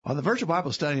On the virtual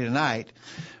Bible study tonight,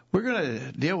 we're going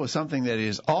to deal with something that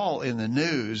is all in the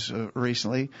news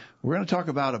recently. We're going to talk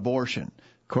about abortion.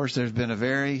 Of course, there's been a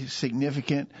very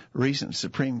significant recent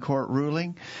Supreme Court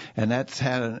ruling, and that's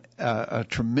had a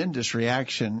tremendous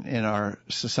reaction in our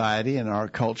society and our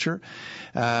culture.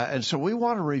 And so we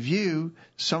want to review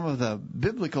some of the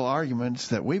biblical arguments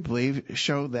that we believe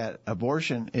show that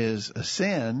abortion is a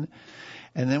sin.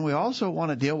 And then we also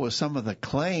want to deal with some of the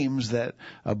claims that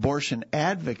abortion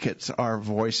advocates are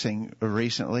voicing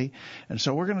recently. And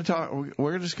so we're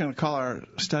just going to call our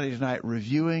study tonight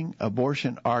Reviewing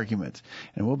Abortion Arguments.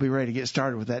 And we'll be ready to get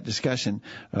started with that discussion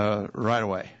right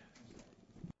away.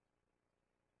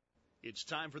 It's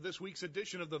time for this week's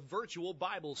edition of the Virtual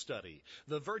Bible Study.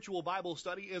 The Virtual Bible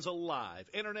Study is a live,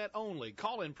 internet-only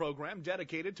call-in program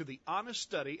dedicated to the honest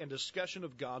study and discussion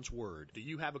of God's Word. Do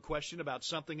you have a question about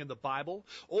something in the Bible?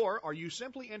 Or are you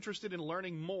simply interested in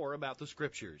learning more about the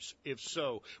Scriptures? If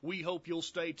so, we hope you'll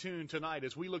stay tuned tonight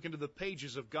as we look into the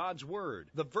pages of God's Word.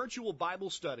 The Virtual Bible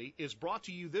Study is brought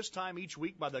to you this time each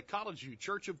week by the College View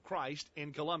Church of Christ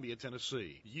in Columbia,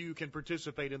 Tennessee. You can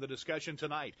participate in the discussion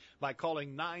tonight by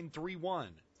calling 931-381-4567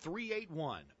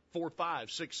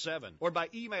 or by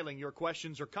emailing your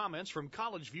questions or comments from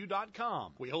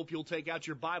collegeview.com. We hope you'll take out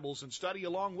your Bibles and study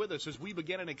along with us as we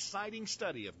begin an exciting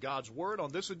study of God's Word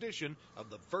on this edition of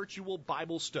the Virtual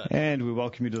Bible Study. And we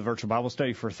welcome you to the Virtual Bible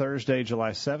Study for Thursday,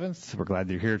 July 7th. We're glad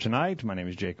that you're here tonight. My name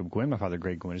is Jacob Gwynn. My father,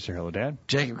 Greg Gwynn, is here. Hello, Dad.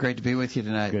 Jacob, great to be with you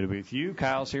tonight. Good to be with you.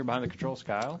 Kyle's here behind the controls.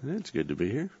 Kyle. It's good to be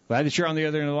here. Glad that you're on the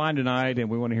other end of the line tonight, and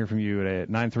we want to hear from you at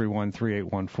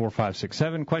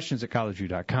 931-381-4567, questions at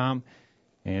collegeview.com.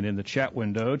 And in the chat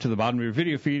window to the bottom of your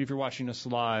video feed if you're watching us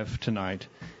live tonight.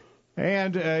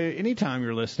 And anytime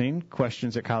you're listening,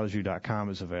 questions at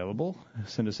collegeview.com is available.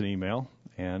 Send us an email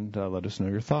and let us know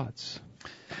your thoughts.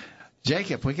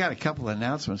 Jacob, we got a couple of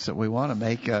announcements that we want to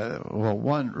make.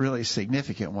 One really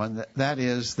significant one. That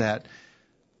is that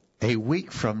a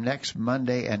week from next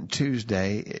Monday and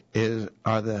Tuesday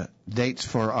are the dates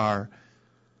for our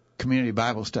community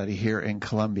Bible study here in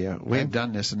Columbia. We've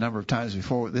done this a number of times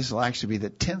before. This will actually be the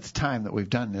 10th time that we've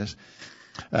done this.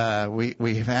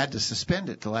 We've had to suspend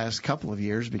it the last couple of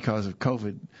years because of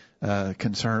COVID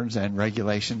concerns and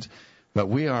regulations. But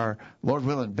we are, Lord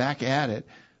willing, back at it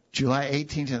July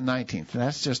 18th and 19th. And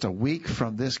that's just a week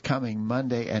from this coming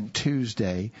Monday and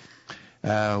Tuesday.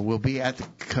 We'll be at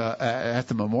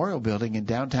the Memorial Building in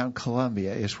downtown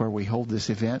Columbia is where we hold this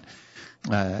event.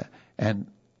 And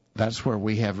that's where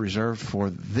we have reserved for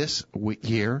this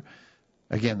year.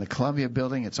 Again, the Columbia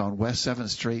Building, it's on West 7th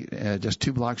Street, just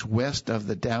 2 blocks west of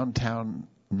the downtown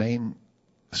main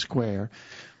square.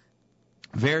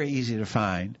 Very easy to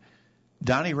find.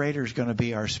 Donnie Rader is going to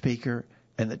be our speaker,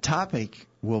 and the topic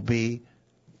will be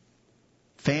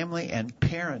family and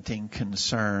parenting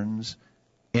concerns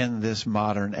in this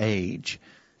modern age.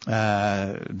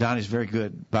 Donnie's a very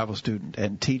good Bible student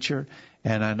and teacher,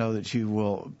 and I know that you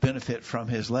will benefit from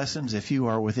his lessons. If you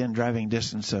are within driving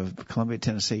distance of Columbia,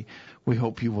 Tennessee, we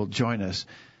hope you will join us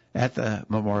at the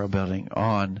Memorial Building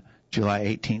on July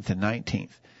 18th and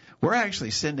 19th. We're actually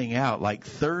sending out like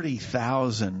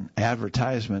 30,000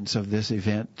 advertisements of this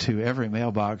event to every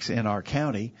mailbox in our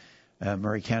county,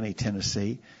 Murray County,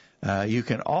 Tennessee. You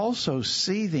can also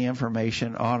see the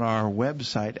information on our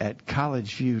website at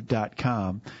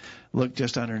collegeview.com. Look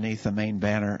just underneath the main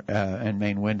banner and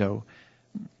main window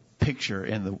picture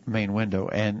in the main window,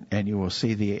 and you will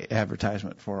see the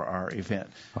advertisement for our event.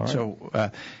 All right.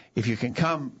 So if you can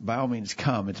come, by all means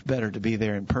come. It's better to be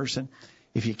there in person.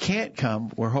 If you can't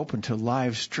come, we're hoping to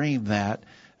live stream that,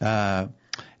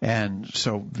 and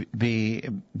so be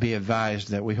advised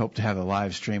that we hope to have a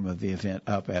live stream of the event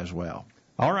up as well.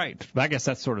 All right. I guess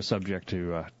that's sort of subject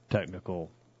to technical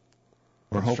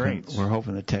We're hoping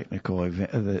the technical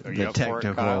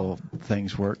technical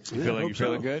things work. You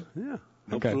feeling good? Yeah.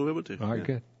 Okay. We'll be able to. All right,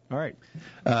 good. All right.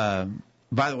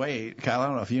 By the way, Kyle, I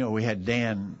don't know if you know, we had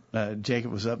Dan,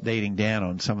 Jacob was updating Dan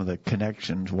on some of the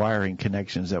wiring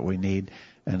connections that we need,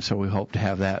 and so we hope to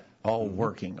have that all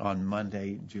working on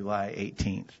Monday, July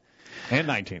 18th. And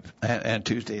 19th. And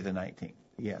Tuesday the 19th,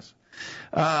 yes.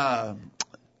 Other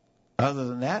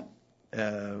than that,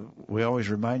 we always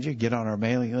remind you, get on our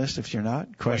mailing list if you're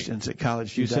not. Questions at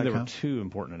collegeview.com. You said there were 2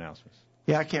 important announcements.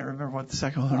 Yeah, I can't remember what the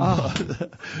second one was.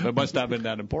 It must not have been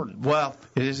that important. Well,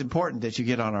 it is important that you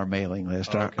get on our mailing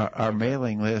list. Our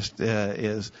mailing list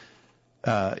is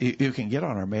you can get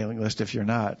on our mailing list if you're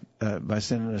not by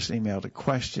sending us an email to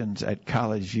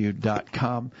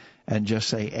questions@collegeview.com and just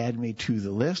say, add me to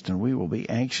the list, and we will be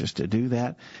anxious to do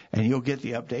that, and you'll get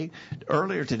the update.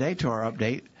 Earlier today to our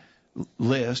update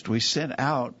list, we sent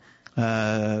out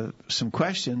some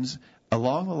questions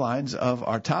along the lines of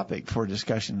our topic for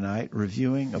discussion tonight,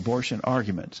 reviewing abortion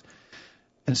arguments.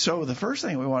 And so the first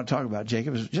thing we want to talk about,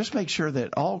 Jacob, is just make sure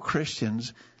that all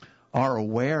Christians are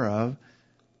aware of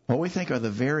what we think are the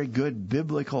very good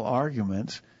biblical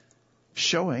arguments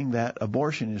showing that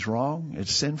abortion is wrong,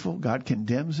 it's sinful, God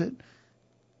condemns it.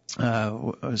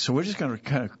 So we're just going to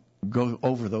kind of go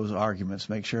over those arguments,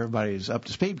 make sure everybody is up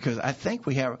to speed, because I think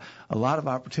we have a lot of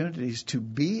opportunities to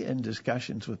be in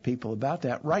discussions with people about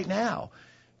that right now.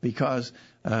 Because,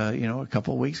 a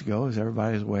couple of weeks ago, as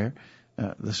everybody is aware,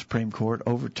 the Supreme Court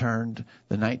overturned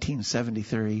the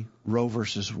 1973 Roe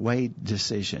versus Wade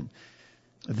decision.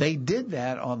 They did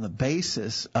that on the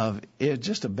basis of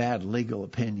just a bad legal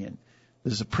opinion.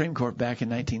 The Supreme Court back in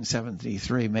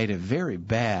 1973 made a very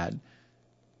bad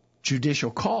judicial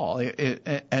call,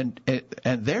 and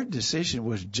their decision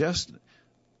was just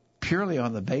purely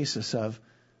on the basis of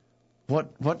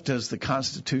what does the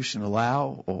Constitution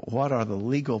allow, or what are the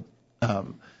legal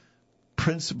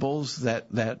principles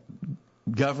that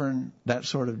govern that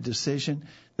sort of decision.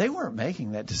 They weren't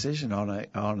making that decision on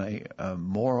a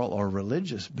moral or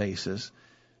religious basis,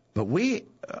 but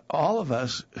all of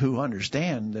us who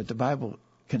understand that the Bible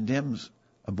condemns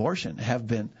abortion have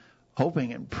been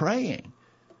hoping and praying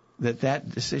that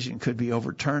decision could be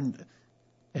overturned.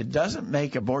 It doesn't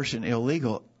make abortion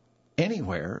illegal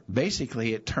anywhere.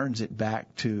 Basically, it turns it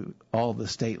back to all the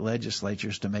state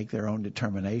legislatures to make their own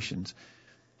determinations.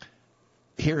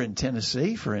 Here in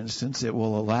Tennessee, for instance, it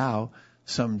will allow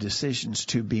some decisions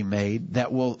to be made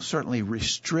that will certainly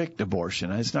restrict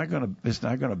abortion. It's not going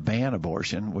to ban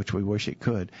abortion, which we wish it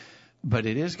could, but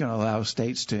it is going to allow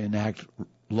states to enact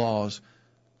laws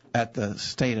at the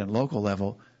state and local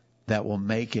level that will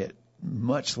make it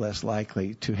much less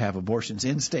likely to have abortions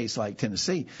in states like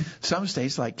Tennessee. Some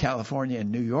states like California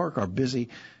and New York are busy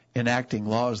enacting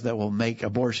laws that will make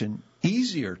abortion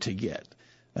easier to get.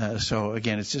 So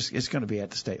again, it's going to be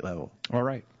at the state level. All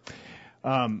right.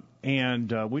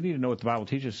 And we need to know what the Bible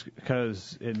teaches,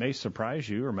 because it may surprise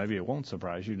you, or maybe it won't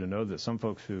surprise you, to know that some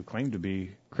folks who claim to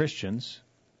be Christians,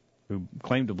 who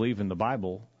claim to believe in the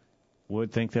Bible,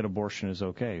 would think that abortion is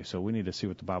okay. So we need to see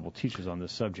what the Bible teaches on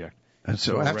this subject. And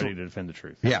so we're ready to defend the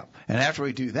truth. Yeah. And after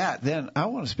we do that, then I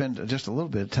want to spend just a little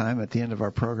bit of time at the end of our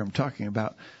program talking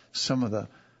about some of the,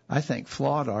 I think,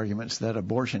 flawed arguments that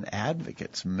abortion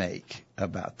advocates make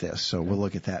about this. So we'll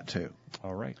look at that too.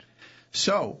 All right.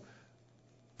 So,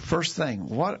 first thing,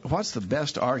 what's the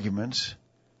best arguments?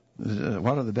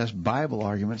 What are the best Bible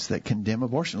arguments that condemn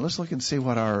abortion? Let's look and see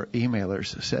what our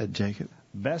emailers said, Jacob.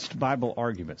 Best Bible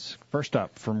arguments. First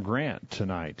up, from Grant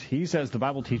tonight. He says the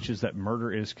Bible teaches that murder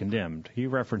is condemned. He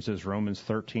references Romans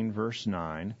 13, verse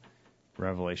 9,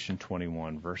 Revelation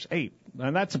 21, verse 8.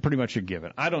 And that's pretty much a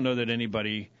given. I don't know that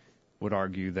anybody would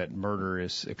argue that murder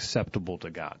is acceptable to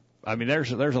God. I mean,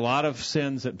 there's a lot of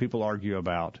sins that people argue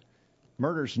about.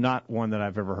 Murder's not one that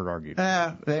I've ever heard argued.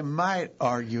 They might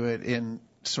argue it in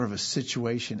sort of a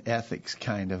situation ethics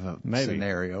kind of a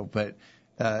scenario, but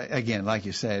again, like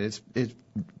you said, it's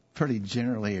pretty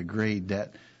generally agreed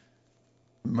that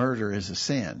murder is a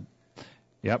sin.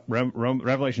 Yep,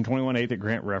 Revelation 21:8 that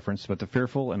Grant referenced, but the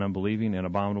fearful and unbelieving and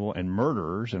abominable and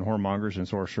murderers and whoremongers and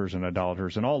sorcerers and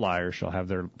idolaters and all liars shall have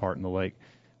their part in the lake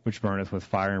which burneth with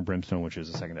fire and brimstone, which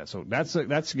is the second death. So that's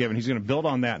a given. He's going to build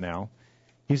on that now.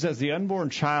 He says the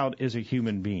unborn child is a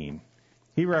human being.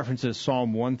 He references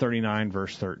Psalm 139,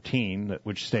 verse 13,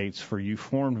 which states, "For you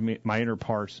formed me, my inner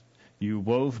parts, you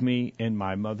wove me in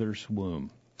my mother's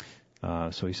womb."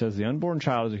 So he says the unborn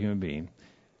child is a human being.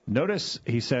 Notice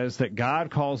he says that God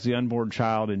calls the unborn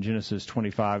child in Genesis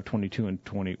 25, 22, and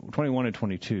 21 and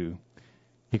 22.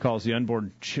 He calls the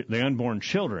unborn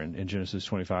children in Genesis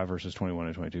 25, verses 21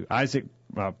 and 22. Isaac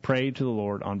prayed to the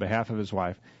Lord on behalf of his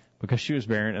wife because she was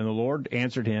barren, and the Lord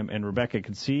answered him, and Rebekah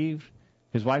conceived,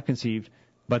 his wife conceived,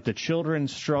 but the children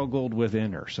struggled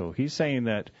within her. So he's saying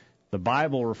that the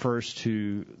Bible refers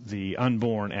to the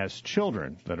unborn as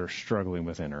children that are struggling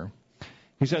within her.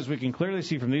 He says we can clearly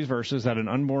see from these verses that an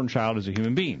unborn child is a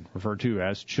human being, referred to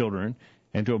as children,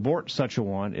 and to abort such a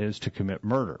one is to commit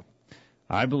murder.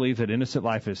 I believe that innocent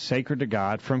life is sacred to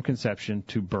God from conception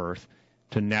to birth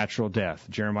to natural death.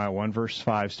 Jeremiah 1 verse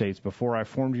 5 states, "Before I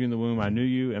formed you in the womb, I knew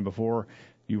you, and before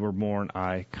you were born,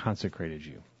 I consecrated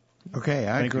you." Okay,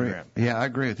 I Thank agree. You, Grant. Yeah, I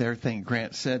agree with everything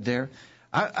Grant said there.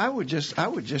 I would just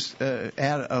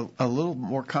add a little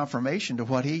more confirmation to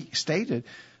what he stated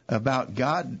about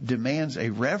God demands a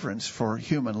reverence for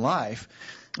human life.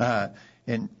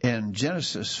 In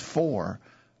Genesis 4,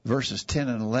 verses 10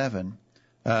 and 11,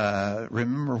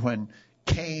 remember when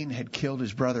Cain had killed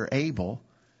his brother Abel,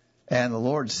 and the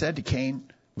Lord said to Cain,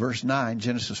 verse 9,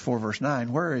 Genesis 4, verse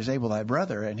 9, where is Abel thy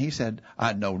brother? And he said,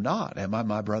 I know not. Am I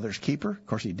my brother's keeper? Of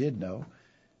course, he did know,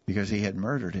 because he had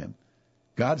murdered him.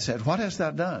 God said, what hast thou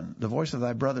done? The voice of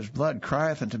thy brother's blood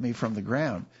crieth unto me from the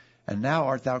ground. And now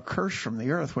art thou cursed from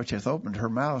the earth, which hath opened her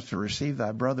mouth to receive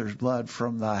thy brother's blood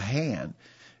from thy hand.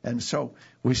 And so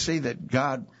we see that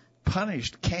God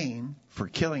punished Cain for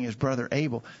killing his brother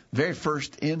Abel, very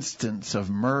first instance of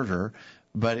murder,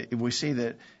 but we see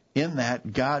that in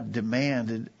that God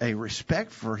demanded a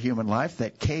respect for human life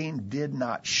that Cain did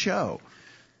not show.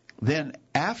 Then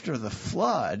after the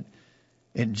flood,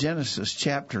 in Genesis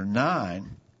chapter 9,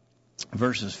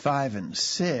 verses 5 and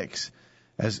 6,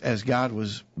 as God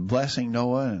was blessing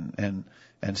Noah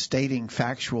and stating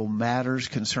factual matters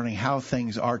concerning how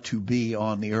things are to be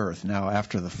on the earth now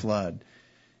after the flood,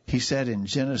 he said in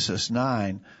Genesis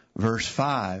 9, verse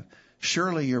 5,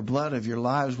 surely your blood of your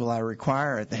lives will I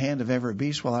require, at the hand of every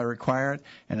beast will I require it,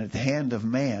 and at the hand of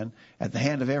man, at the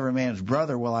hand of every man's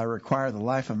brother will I require the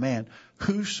life of man.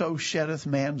 Whoso sheddeth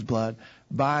man's blood,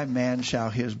 by man shall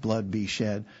his blood be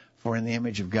shed, for in the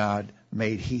image of God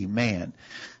made he man.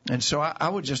 And so I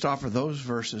would just offer those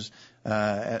verses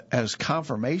as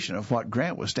confirmation of what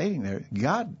Grant was stating there.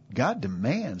 God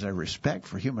demands a respect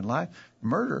for human life.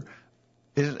 Murder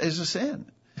is a sin.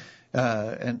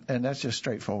 And that's just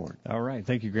straightforward. All right.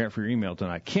 Thank you, Grant, for your email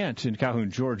tonight. Kent in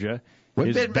Calhoun, Georgia,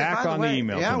 is back on the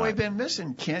email tonight. Yeah, we've been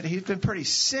missing Kent. He's been pretty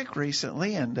sick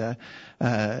recently, and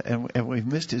we've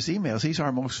missed his emails. He's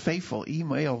our most faithful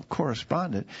email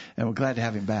correspondent, and we're glad to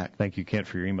have him back. Thank you, Kent,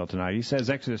 for your email tonight. He says,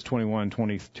 Exodus 21,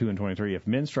 22 and 23, if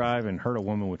men strive and hurt a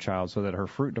woman with child so that her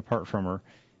fruit depart from her,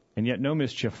 and yet no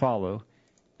mischief follow,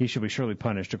 he shall be surely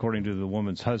punished according to the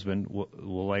woman's husband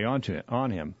will lay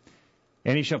on him.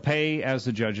 And he shall pay as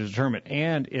the judges determine.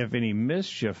 And if any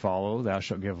mischief follow, thou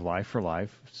shalt give life for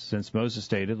life, since Moses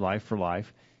stated life for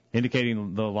life,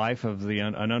 indicating the life of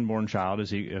an unborn child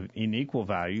is in equal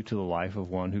value to the life of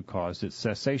one who caused its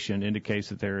cessation, indicates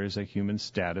that there is a human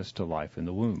status to life in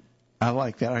the womb. I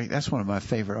like that. That's one of my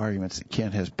favorite arguments that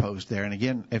Ken has posed there. And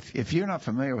again, if you're not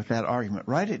familiar with that argument,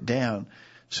 write it down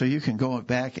so you can go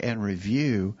back and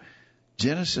review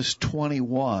Genesis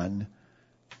 21,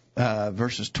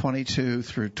 verses 22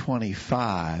 through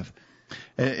 25.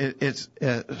 Let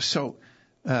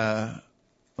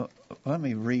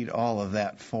me read all of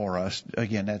that for us.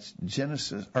 Again, that's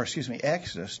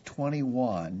Exodus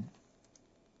 21.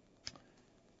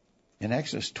 In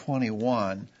Exodus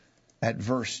 21, at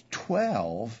verse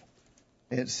 12,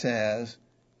 it says,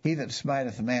 he that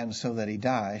smiteth a man so that he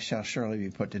die shall surely be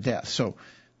put to death. So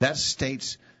that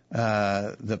states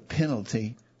the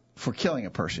penalty for killing a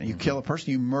person. You kill a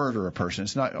person, you murder a person.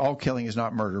 It's not, all killing is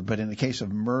not murder, but in the case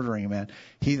of murdering a man,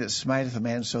 he that smiteth a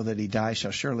man so that he die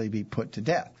shall surely be put to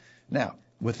death. Now,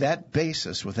 with that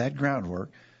basis, with that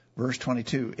groundwork, verse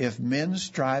 22, if men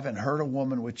strive and hurt a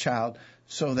woman with child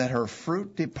so that her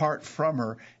fruit depart from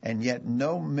her, and yet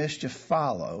no mischief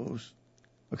follows.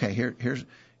 Okay, here's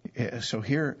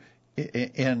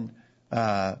in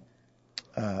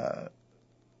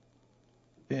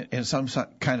some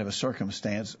kind of a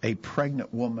circumstance, a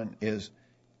pregnant woman is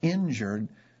injured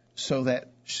so that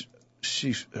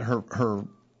her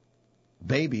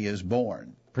baby is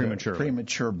born.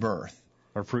 Premature birth.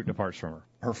 Her fruit departs from her.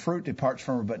 Her fruit departs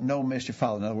from her, but no mischief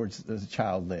follows. In other words, the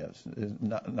child lives,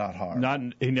 not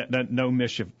harmed. No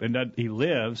mischief. He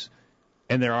lives,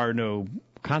 and there are no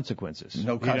consequences.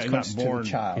 No consequences to the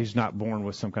child. He's not born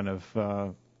with some kind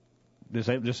of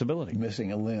disability.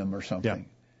 Missing a limb or something.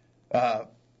 Yeah.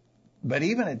 But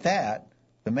even at that,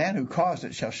 the man who caused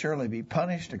it shall surely be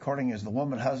punished, according as the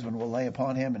woman husband will lay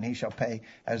upon him, and he shall pay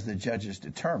as the judges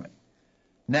determine.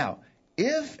 Now,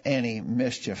 if any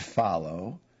mischief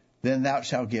follow, then thou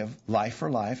shalt give life for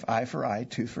life, eye for eye,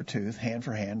 tooth for tooth, hand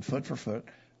for hand, foot for foot,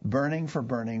 burning for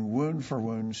burning, wound for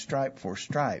wound, stripe for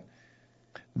stripe.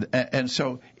 And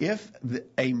so if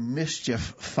a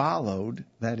mischief followed,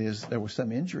 that is, there was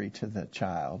some injury to the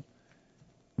child,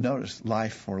 notice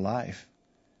life for life.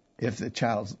 If the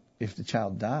child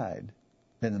died,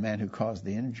 then the man who caused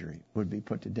the injury would be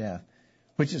put to death,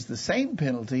 which is the same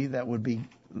penalty that would be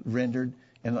rendered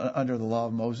under the law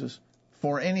of Moses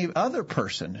for any other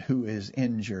person who is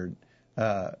injured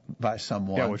by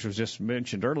someone. Yeah, which was just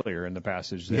mentioned earlier in the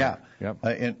passage there. Yeah.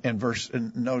 Yep. Verse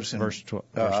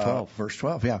 12. Verse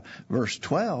 12. Yeah. Verse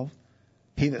 12.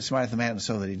 He that smiteth a man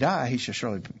so that he die, he shall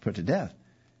surely be put to death.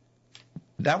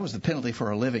 That was the penalty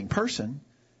for a living person.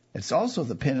 It's also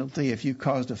the penalty if you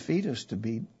caused a fetus to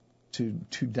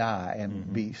die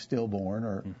and be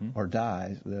stillborn or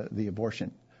die. The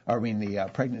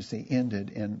pregnancy ended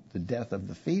in the death of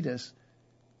the fetus.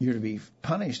 you're to be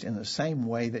punished in the same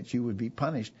way that you would be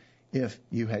punished if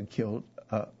you had killed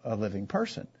a living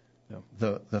person.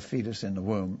 Yeah. The fetus in the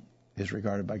womb is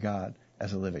regarded by God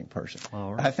as a living person.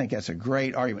 All right. I think that's a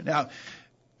great argument. Now,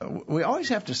 we always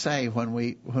have to say when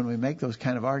we make those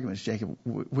kind of arguments, Jacob,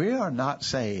 we are not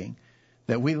saying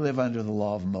that we live under the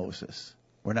law of Moses.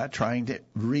 We're not trying to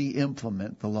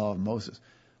re-implement the law of Moses.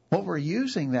 What we're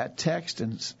using that text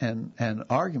and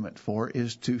argument for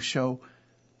is to show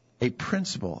a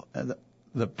principle.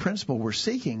 The principle we're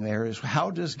seeking there is,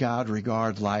 how does God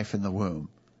regard life in the womb?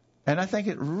 And I think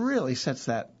it really sets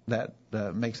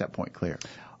makes that point clear.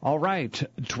 All right.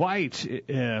 Dwight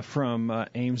from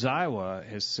Ames, Iowa,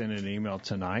 has sent an email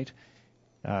tonight.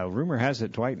 Rumor has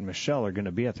it Dwight and Michelle are going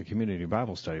to be at the community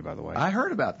Bible study, by the way. I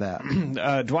heard about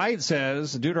that. Dwight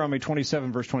says, Deuteronomy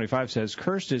 27, verse 25 says,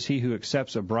 "Cursed is he who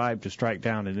accepts a bribe to strike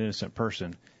down an innocent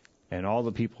person, and all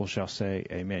the people shall say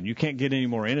amen." You can't get any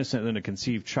more innocent than a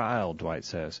conceived child, Dwight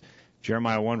says.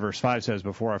 Jeremiah 1, verse 5 says,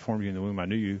 "Before I formed you in the womb, I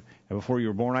knew you, and before you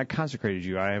were born, I consecrated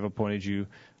you. I have appointed you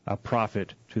a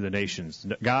prophet to the nations."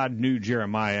 God knew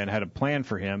Jeremiah and had a plan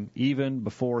for him even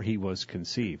before he was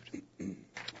conceived.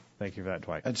 Thank you for that,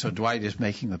 Dwight. And so Dwight is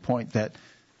making the point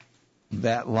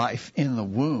that life in the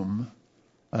womb,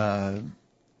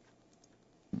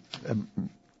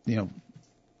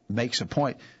 makes a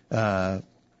point.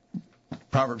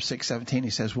 Proverbs 6:17,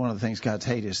 he says, one of the things God's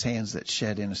hate is hands that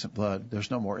shed innocent blood. There's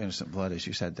no more innocent blood, as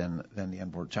you said, than the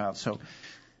unborn child. So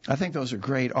I think those are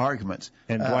great arguments.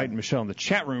 And Dwight and Michelle in the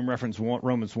chat room reference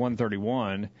Romans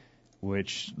 1:31,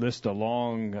 which lists a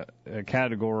long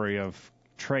category of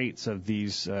traits of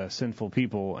these sinful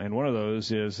people, and one of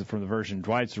those is, from the version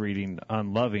Dwight's reading,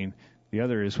 unloving. The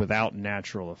other is without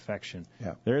natural affection.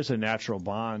 Yeah. There is a natural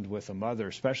bond with a mother,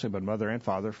 especially but mother and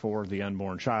father, for the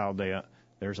unborn child.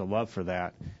 There's a love for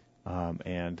that,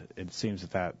 and it seems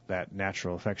that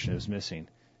natural affection is missing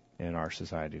in our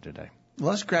society today.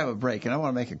 Let's grab a break, and I want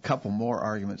to make a couple more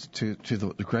arguments to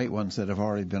the great ones that have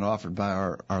already been offered by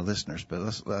our listeners.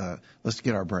 But let's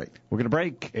get our break. We're going to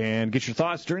break and get your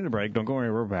thoughts during the break. Don't go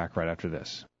anywhere. We're back right after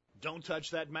this. Don't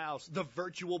touch that mouse. The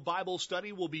virtual Bible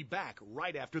study will be back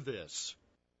right after this.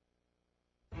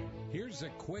 Here's a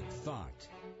quick thought.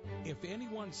 If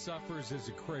anyone suffers as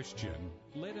a Christian,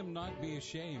 let him not be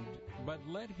ashamed, but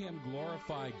let him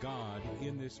glorify God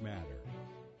in this matter.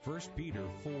 1 Peter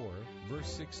 4,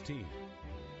 verse 16.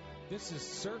 This is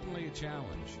certainly a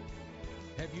challenge.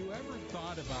 Have you ever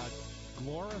thought about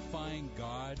glorifying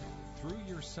God through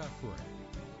your suffering?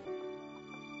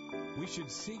 We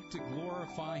should seek to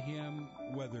glorify Him,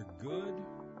 whether good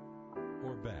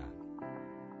or bad,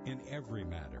 in every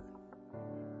matter.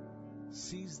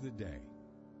 Seize the day.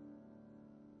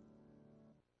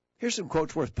 Here's some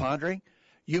quotes worth pondering.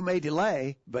 "You may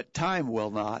delay, but time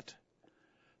will not.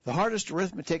 The hardest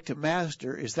arithmetic to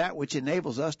master is that which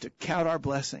enables us to count our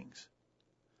blessings.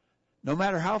 No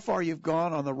matter how far you've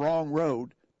gone on the wrong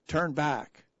road, turn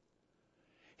back."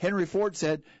 Henry Ford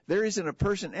said, "There isn't a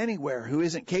person anywhere who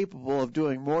isn't capable of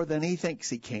doing more than he thinks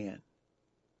he can."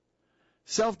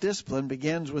 Self-discipline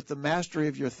begins with the mastery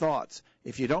of your thoughts.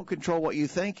 If you don't control what you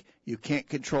think, you can't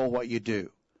control what you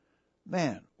do.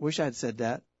 Man, wish I'd said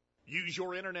that. Use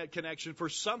your internet connection for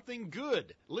something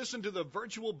good. Listen to the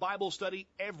virtual Bible study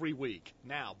every week.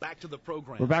 Now, back to the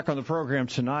program. We're back on the program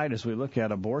tonight as we look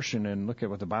at abortion and look at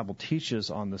what the Bible teaches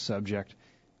on the subject.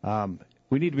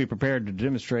 We need to be prepared to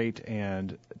demonstrate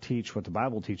and teach what the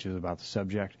Bible teaches about the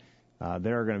subject.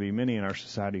 There are going to be many in our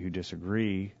society who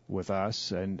disagree with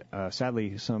us, and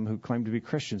sadly, some who claim to be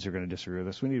Christians are going to disagree with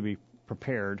us. We need to be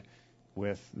prepared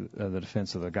with the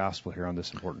defense of the gospel here on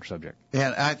this important subject.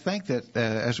 And I think that,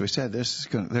 as we said, there's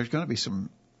going to be some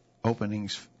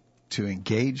openings to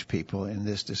engage people in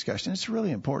this discussion. It's a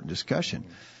really important discussion.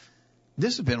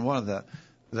 This has been one of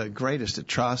the greatest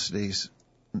atrocities,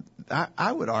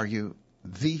 I would argue,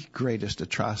 the greatest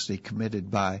atrocity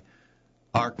committed by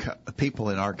our people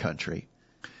in our country.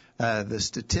 The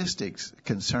statistics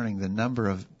concerning the number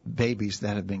of babies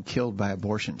that have been killed by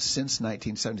abortion since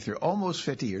 1973, almost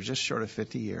 50 years, just short of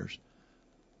 50 years.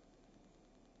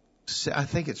 I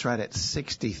think it's right at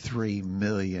 63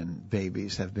 million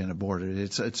babies have been aborted.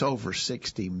 It's over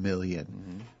 60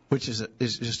 million, which is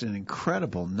just an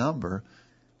incredible number.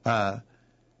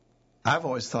 I've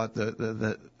always thought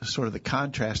the sort of the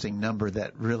contrasting number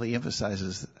that really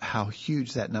emphasizes how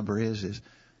huge that number is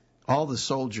all the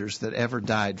soldiers that ever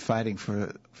died fighting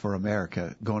for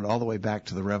America, going all the way back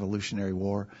to the Revolutionary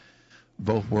War,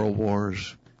 both World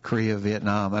Wars, Korea,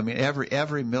 Vietnam. I mean,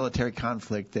 every military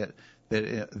conflict that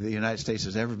the United States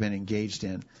has ever been engaged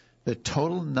in, the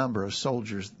total number of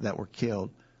soldiers that were killed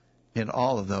in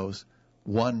all of those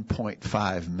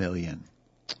 1.5 million.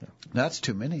 That's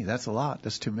too many. That's a lot.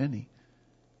 That's too many.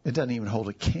 It doesn't even hold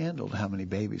a candle to how many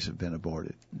babies have been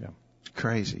aborted. Yeah. It's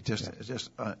crazy. Just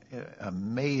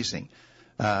amazing.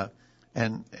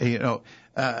 And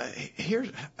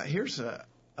here's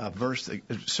a verse that,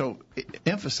 so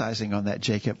emphasizing on that,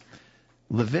 Jacob,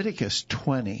 Leviticus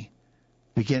 20,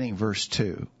 beginning verse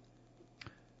 2.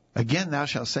 Again, thou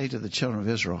shalt say to the children of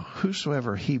Israel,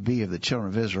 whosoever he be of the children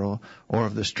of Israel, or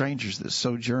of the strangers that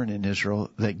sojourn in Israel,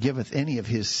 that giveth any of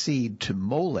his seed to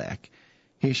Molech,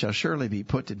 he shall surely be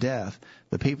put to death.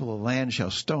 The people of the land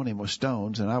shall stone him with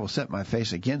stones, and I will set my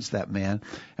face against that man,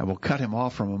 and will cut him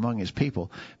off from among his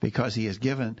people, because he has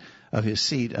given of his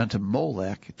seed unto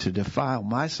Molech to defile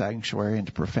my sanctuary and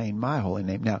to profane my holy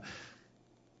name. Now,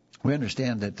 we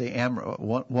understand that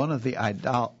one of the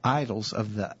idols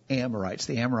of the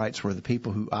Amorites were the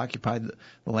people who occupied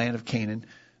the land of Canaan.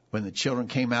 When the children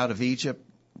came out of Egypt,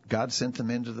 God sent them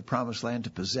into the promised land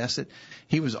to possess it.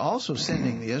 He was also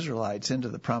sending the Israelites into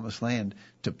the promised land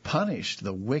to punish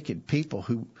the wicked people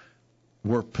who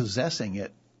were possessing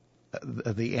it,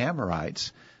 the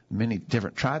Amorites. Many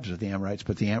different tribes of the Amorites,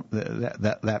 but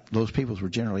those peoples were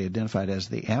generally identified as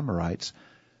the Amorites.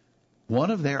 One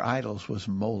of their idols was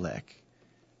Molech.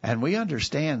 And we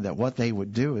understand that what they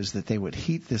would do is that they would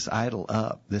heat this idol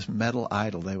up, this metal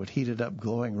idol. They would heat it up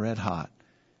glowing red hot.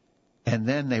 And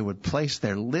then they would place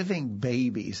their living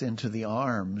babies into the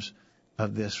arms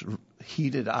of this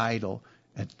heated idol,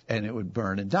 and it would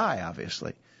burn and die,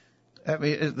 obviously. I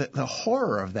mean, the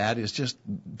horror of that is just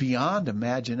beyond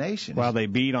imagination. While they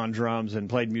beat on drums and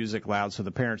played music loud so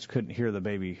the parents couldn't hear the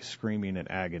baby screaming in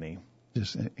agony.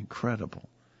 Just incredible.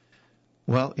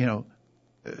 Well,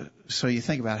 so you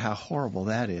think about how horrible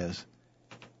that is,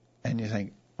 and you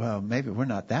think, well, maybe we're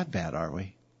not that bad, are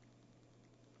we?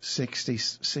 60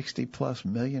 plus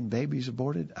million babies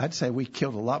aborted? I'd say we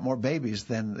killed a lot more babies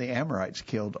than the Amorites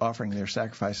killed offering their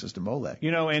sacrifices to Molech.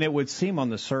 And it would seem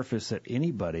on the surface that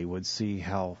anybody would see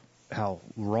how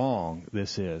wrong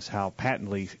this is, how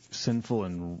patently sinful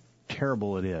and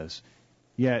terrible it is.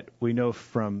 Yet we know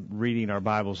from reading our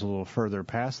Bibles a little further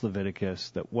past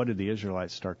Leviticus that what did the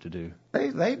Israelites start to do?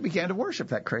 They began to worship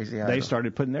that crazy idol. They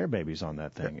started putting their babies on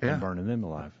that thing and burning them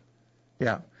alive.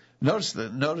 Yeah.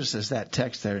 Notice as that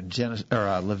text there in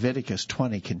Leviticus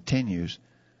 20 continues,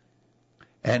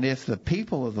 and if the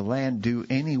people of the land do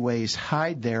anyways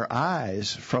hide their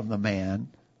eyes from the man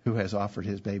who has offered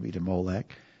his baby to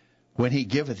Molech, when he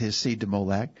giveth his seed to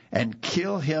Molech, and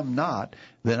kill him not,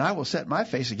 then I will set my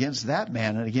face against that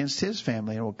man and against his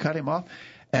family, and will cut him off,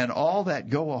 and all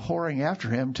that go a-whoring after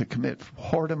him to commit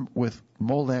whoredom with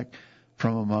Molech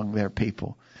from among their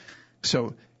people.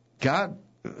 So God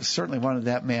certainly wanted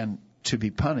that man to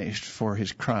be punished for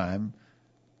his crime,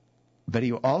 but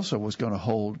he also was going to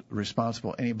hold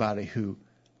responsible anybody who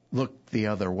looked the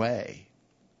other way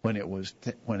when it was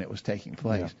taking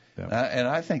place. Yeah. And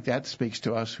I think that speaks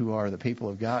to us who are the people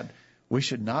of God. We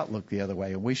should not look the other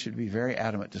way, and we should be very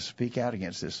adamant to speak out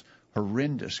against this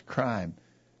horrendous crime,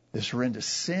 this horrendous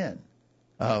sin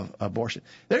of abortion.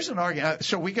 There's an argument.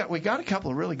 So we got a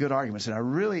couple of really good arguments, and I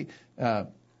really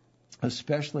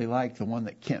especially like the one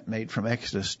that Kent made from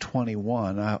Exodus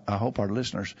 21. I hope our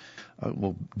listeners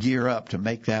will gear up to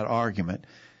make that argument.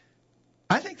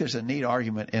 I think there's a neat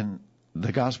argument in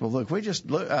the Gospel of Luke.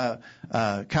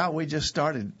 Kyle, we just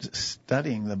started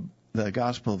studying the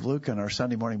Gospel of Luke in our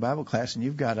Sunday morning Bible class, and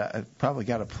you've probably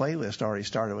got a playlist already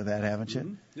started with that, haven't you?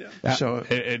 Mm-hmm. Yeah. So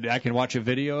I can watch a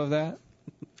video of that?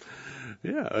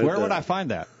 Yeah. Where would I find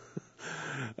that?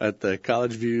 At the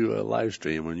College View live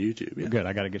stream on YouTube. Yeah. Good.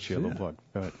 I got to get you a little plug.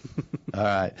 Go ahead. All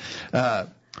right.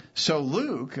 So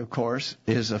Luke, of course,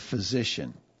 is a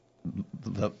physician.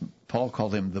 Paul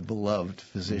called him the beloved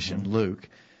physician, Luke.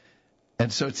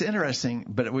 And so it's interesting,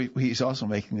 but he's also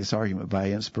making this argument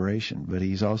by inspiration, but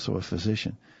he's also a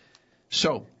physician.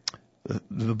 So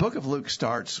the book of Luke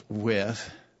starts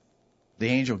with the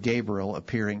angel Gabriel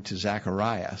appearing to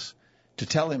Zacharias to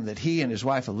tell him that he and his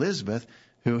wife Elizabeth,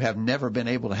 who have never been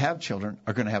able to have children,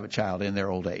 are going to have a child in their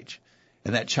old age.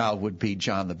 And that child would be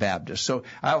John the Baptist. So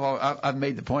I've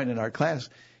made the point in our class,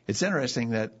 it's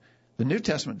interesting that the New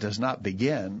Testament does not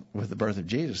begin with the birth of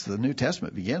Jesus. The New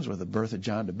Testament begins with the birth of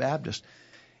John the Baptist.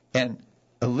 And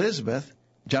Elizabeth,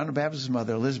 John the Baptist's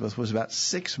mother, Elizabeth, was about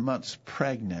 6 months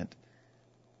pregnant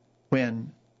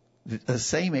when the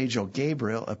same angel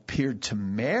Gabriel appeared to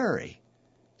Mary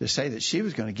to say that she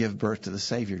was going to give birth to the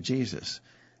Savior Jesus.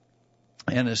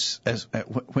 And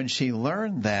when she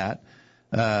learned that,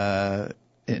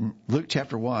 in Luke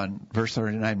chapter 1, verse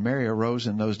 39, Mary arose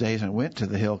in those days and went to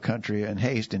the hill country in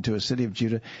haste into a city of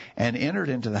Judah and entered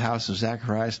into the house of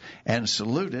Zacharias and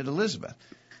saluted Elizabeth.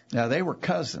 Now, they were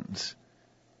cousins.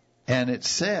 And it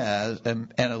says,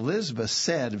 and Elizabeth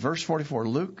said, verse 44,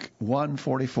 Luke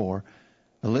 1:44,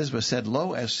 Elizabeth said,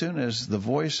 Lo, as soon as the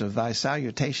voice of thy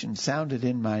salutation sounded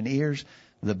in mine ears,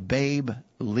 the babe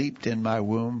leaped in my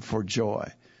womb for joy.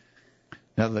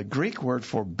 Now, the Greek word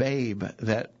for babe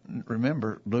that,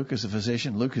 remember, Luke is a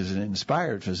physician, Luke is an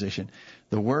inspired physician.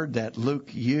 The word that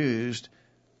Luke used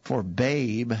for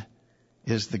babe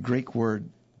is the Greek word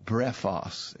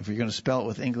brephos. If you're going to spell it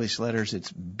with English letters,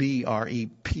 it's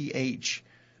B-R-E-P-H-O-S,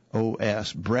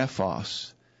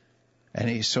 brephos.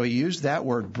 And so he used that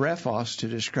word brephos to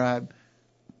describe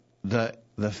the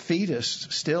fetus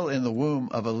still in the womb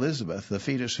of Elizabeth, the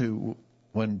fetus who,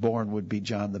 when born, would be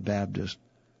John the Baptist.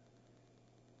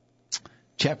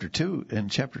 In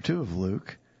chapter 2 of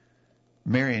Luke,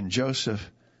 Mary and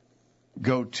Joseph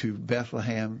go to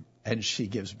Bethlehem, and she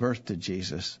gives birth to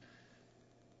Jesus.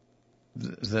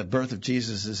 The birth of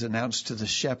Jesus is announced to the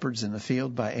shepherds in the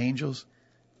field by angels.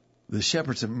 The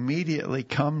shepherds immediately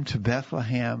come to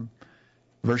Bethlehem.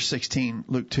 Verse 16,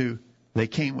 Luke 2, they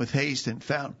came with haste and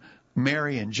found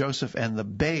Mary and Joseph and the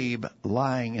babe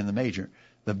lying in the manger.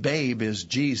 The babe is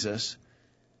Jesus.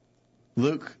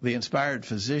 Luke, the inspired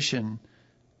physician,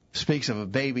 speaks of a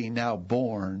baby now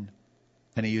born,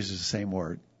 and he uses the same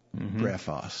word,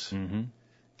 brephos. Mm-hmm.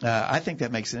 I think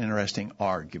that makes an interesting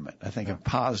argument. I think a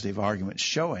positive argument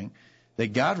showing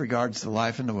that God regards the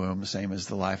life in the womb the same as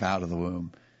the life out of the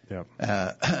womb. Yep.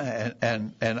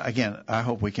 And again, I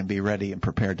hope we can be ready and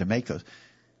prepared to make those.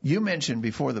 You mentioned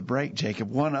before the break, Jacob,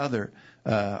 one other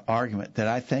argument that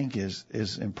I think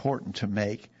is important to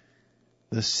make: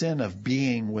 the sin of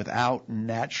being without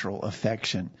natural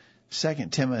affection. 2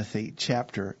 Timothy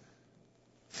chapter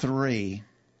 3.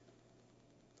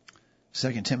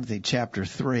 2 Timothy chapter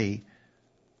 3,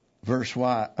 verse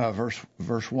 1.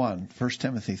 1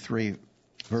 Timothy 3,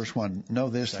 verse 1. Know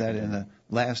this, that in the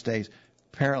last days,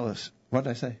 perilous. What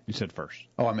did I say? You said first.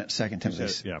 Oh, I meant 2 Timothy.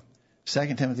 Said, yeah.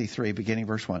 2 Timothy 3, beginning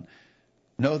verse 1.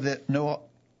 Know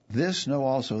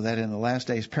also that in the last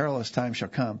days perilous times shall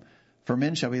come. For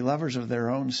men shall be lovers of their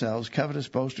own selves, covetous,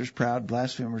 boasters, proud,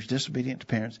 blasphemers, disobedient to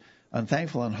parents,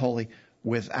 unthankful, unholy,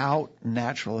 without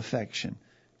natural affection.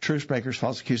 Truce breakers,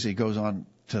 false accusers. He goes on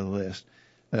to the list,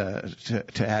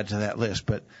 to add to that list.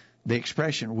 But the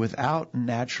expression without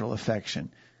natural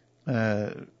affection,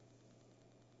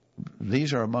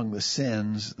 these are among the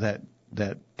sins that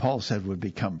Paul said would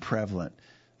become prevalent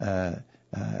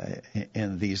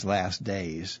in these last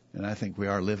days. And I think we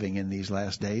are living in these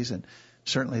last days. And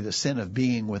certainly the sin of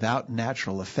being without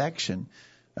natural affection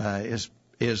is,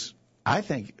 I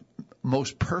think,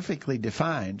 most perfectly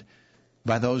defined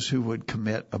by those who would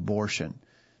commit abortion.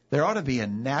 There ought to be a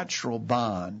natural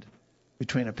bond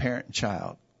between a parent and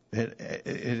child. It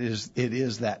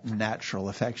is that natural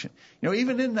affection. You know,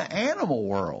 even in the animal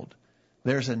world,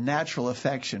 there's a natural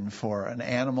affection for an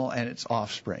animal and its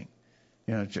offspring.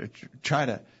 You know, try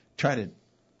to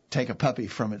take a puppy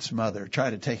from its mother, try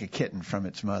to take a kitten from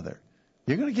its mother.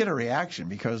 You're going to get a reaction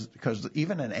because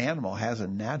even an animal has a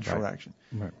natural reaction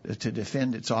to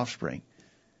defend its offspring.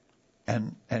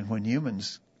 And when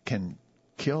humans can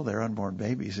kill their unborn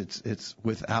babies, it's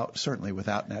certainly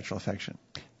without natural affection.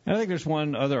 I think there's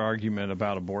one other argument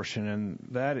about abortion, and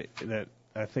that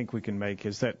I think we can make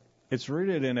is that it's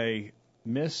rooted in a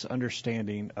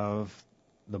misunderstanding of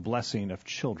the blessing of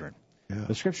children. Yeah.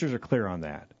 The scriptures are clear on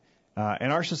that.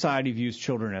 And our society views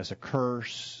children as a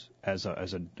curse, as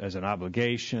an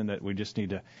obligation that we just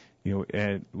need to,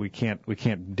 we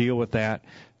can't deal with that.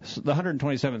 So the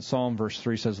 127th Psalm, verse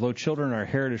 3 says, "Lo, children are a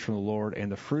heritage from the Lord,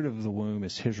 and the fruit of the womb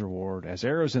is his reward. As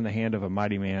arrows in the hand of a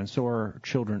mighty man, so are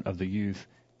children of the youth.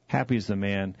 Happy is the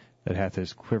man that hath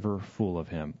his quiver full of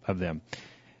them."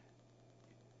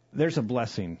 There's a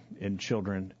blessing in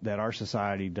children that our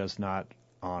society does not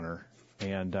honor,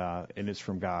 and it's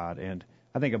from God. And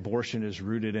I think abortion is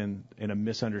rooted in a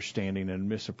misunderstanding and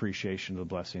misappreciation of the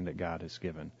blessing that God has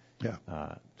given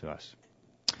to us.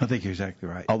 I think you're exactly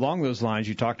right. Along those lines,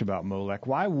 you talked about Molech.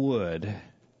 Why would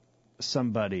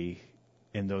somebody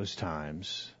in those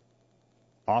times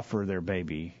offer their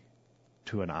baby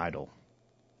to an idol?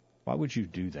 Why would you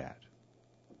do that?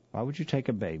 Why would you take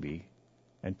a baby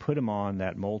and put him on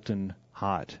that molten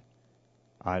hot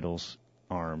idol's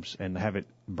arms and have it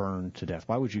burn to death?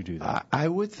 Why would you do that? I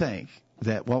would think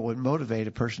that what would motivate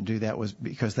a person to do that was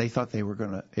because they thought it was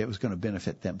going to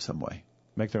benefit them some way.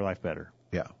 Make their life better.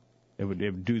 Yeah. It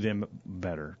would do them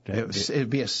better. It'd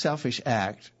be a selfish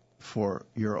act for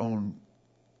your own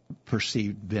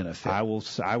perceived benefit. I will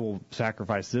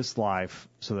sacrifice this life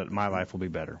so that my life will be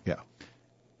better. Yeah.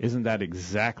 Isn't that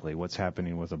exactly what's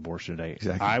happening with abortion today?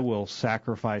 Exactly. I will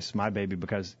sacrifice my baby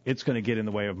because it's going to get in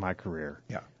the way of my career.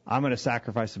 Yeah. I'm going to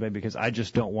sacrifice the baby because I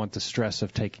just don't want the stress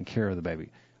of taking care of the baby.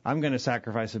 I'm going to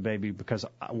sacrifice the baby because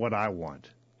what I want.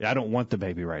 I don't want the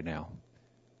baby right now.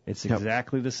 It's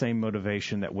exactly the same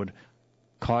motivation that would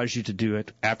cause you to do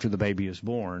it after the baby is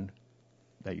born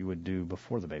that you would do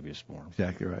before the baby is born.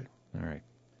 Exactly right. All right.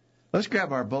 Let's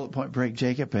grab our bullet point break,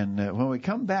 Jacob, and when we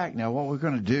come back now, what we're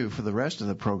going to do for the rest of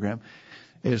the program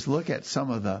is look at some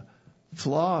of the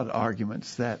flawed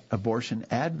arguments that abortion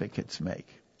advocates make.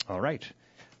 All right.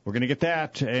 We're going to get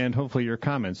that, and hopefully your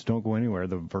comments. Don't go anywhere.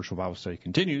 The virtual Bible study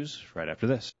continues right after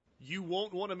this. You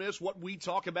won't want to miss what we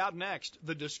talk about next.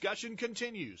 The discussion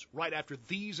continues right after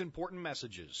these important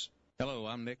messages. Hello,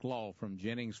 I'm Nick Law from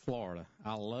Jennings, Florida.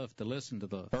 I love to listen to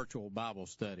the virtual Bible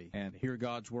study and hear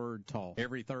God's Word taught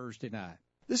every Thursday night.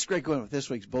 This is Greg Gwynn with this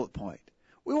week's Bullet Point.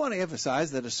 We want to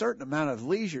emphasize that a certain amount of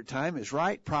leisure time is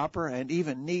right, proper, and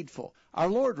even needful. Our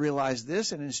Lord realized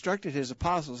this and instructed His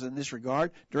apostles in this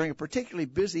regard during a particularly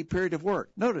busy period of work.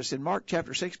 Notice in Mark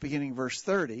chapter 6, beginning verse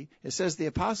 30, it says, "The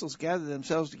apostles gathered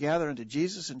themselves together unto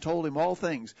Jesus and told Him all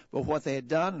things, both what they had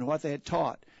done and what they had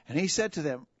taught. And He said to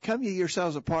them, Come ye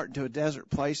yourselves apart into a desert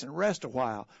place and rest a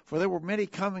while. For there were many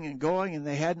coming and going, and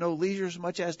they had no leisure so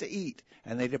much as to eat.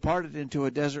 And they departed into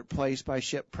a desert place by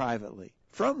ship privately."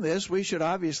 From this, we should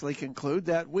obviously conclude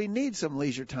that we need some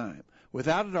leisure time.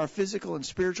 Without it, our physical and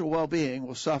spiritual well-being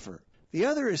will suffer. The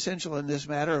other essential in this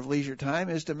matter of leisure time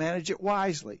is to manage it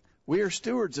wisely. We are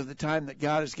stewards of the time that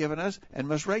God has given us and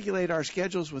must regulate our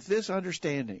schedules with this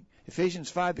understanding.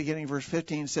 Ephesians 5, beginning verse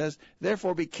 15 says,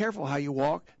 "Therefore be careful how you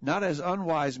walk, not as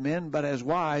unwise men, but as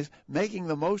wise, making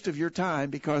the most of your time,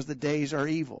 because the days are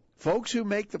evil." Folks who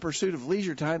make the pursuit of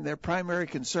leisure time their primary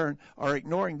concern are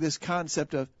ignoring this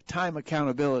concept of time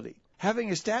accountability. Having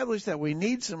established that we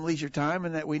need some leisure time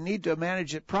and that we need to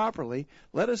manage it properly,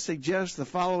 let us suggest the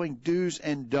following do's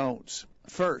and don'ts.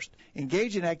 First,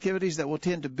 engage in activities that will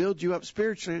tend to build you up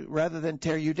spiritually rather than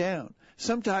tear you down.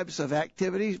 Some types of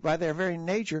activities, by their very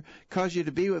nature, cause you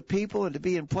to be with people and to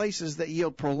be in places that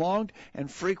yield prolonged and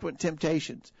frequent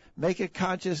temptations. Make a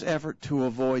conscious effort to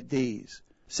avoid these.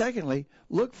 Secondly,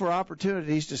 look for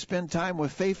opportunities to spend time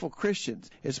with faithful Christians.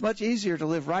 It's much easier to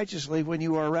live righteously when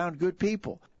you are around good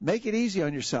people. Make it easy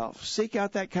on yourself. Seek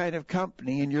out that kind of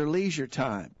company in your leisure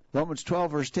time. Romans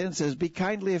 12, verse 10 says, "Be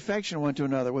kindly affectionate one to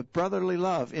another with brotherly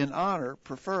love, in honor,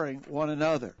 preferring one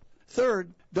another."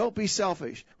 Third, don't be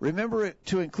selfish. Remember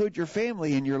to include your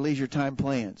family in your leisure time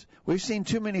plans. We've seen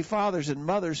too many fathers and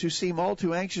mothers who seem all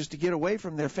too anxious to get away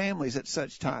from their families at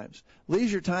such times.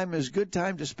 Leisure time is good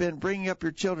time to spend bringing up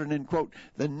your children in, quote,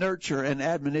 the nurture and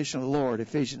admonition of the Lord,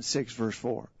 Ephesians 6, verse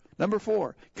 4. Number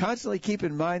 4, constantly keep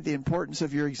in mind the importance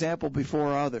of your example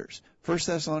before others. 1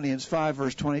 Thessalonians 5,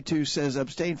 verse 22 says,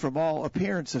 "Abstain from all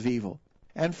appearance of evil."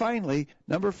 And finally,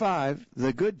 number 5,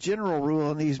 the good general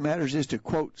rule in these matters is to,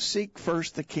 quote, seek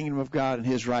first the kingdom of God and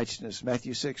His righteousness,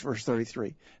 Matthew 6, verse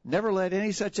 33. Never let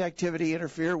any such activity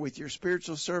interfere with your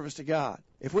spiritual service to God.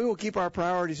 If we will keep our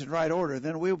priorities in right order,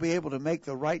 then we will be able to make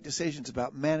the right decisions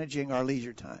about managing our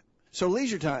leisure time. So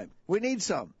leisure time, we need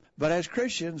some. But as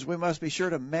Christians, we must be sure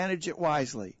to manage it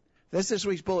wisely. That's this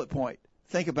week's bullet point.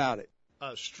 Think about it.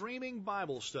 A streaming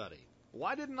Bible study.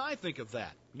 Why didn't I think of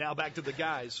that? Now back to the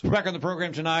guys. We're back on the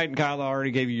program tonight, and Kyle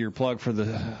already gave you your plug for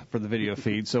the video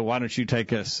feed. So why don't you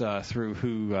take us through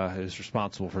who is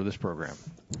responsible for this program?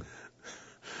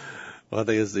 Well, I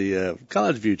think it's the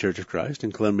College View Church of Christ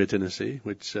in Columbia, Tennessee,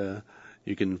 which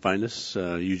you can find us.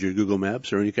 Use your Google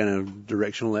Maps or any kind of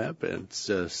directional app. It's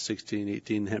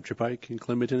 1618 Hampshire Pike in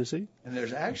Columbia, Tennessee. And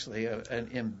there's actually an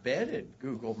embedded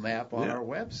Google map on our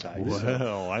website.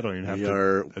 Well, I don't even have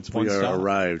We are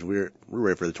arrived. We're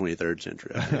ready for the 23rd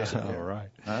century. All right.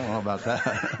 I don't know about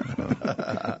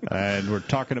that. And we're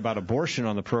talking about abortion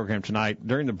on the program tonight.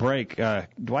 During the break,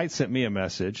 Dwight sent me a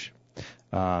message.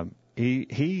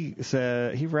 He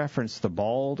said he referenced the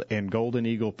Bald and Golden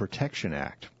Eagle Protection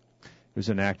Act. It was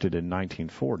enacted in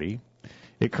 1940.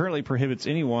 It currently prohibits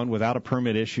anyone without a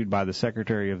permit issued by the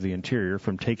Secretary of the Interior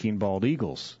from taking bald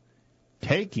eagles.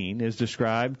 Taking is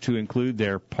described to include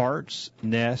their parts,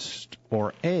 nest,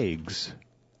 or eggs,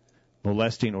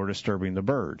 molesting or disturbing the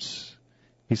birds.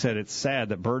 He said it's sad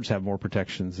that birds have more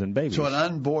protections than babies. So an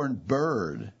unborn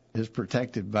bird is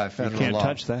protected by federal law. You can't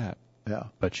touch that. Yeah.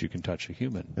 But you can touch a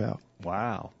human. Yeah.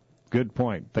 Wow. Good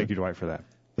point. Thank you, Dwight, for that.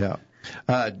 Yeah.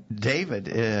 David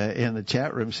in the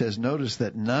chat room says, notice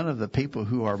that none of the people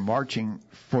who are marching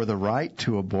for the right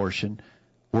to abortion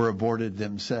were aborted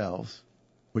themselves.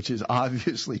 which is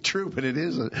obviously true, but it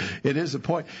is a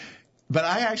point. But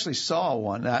I actually saw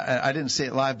one. I didn't see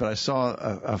it live, but I saw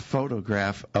a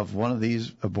photograph of one of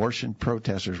these abortion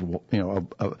protesters,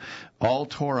 all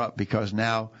tore up because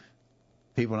now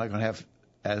people are not going to have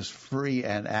as free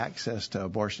an access to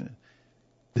abortion.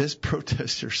 This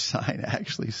protester sign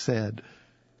actually said,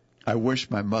 "I wish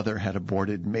my mother had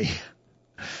aborted me."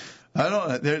 I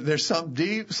don't know. There's some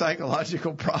deep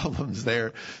psychological problems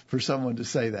there for someone to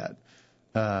say that.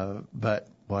 But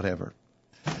whatever.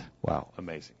 Wow,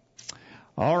 amazing.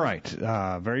 All right.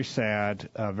 Very sad,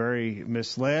 very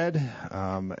misled.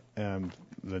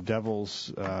 The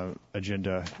devil's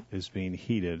agenda is being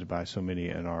heeded by so many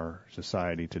in our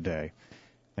society today.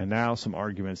 And now some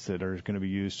arguments that are going to be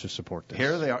used to support this.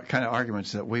 Here are the kind of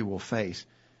arguments that we will face.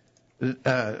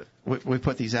 We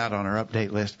put these out on our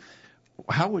update list.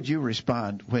 How would you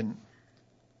respond when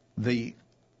the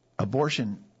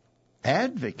abortion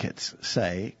advocates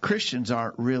say Christians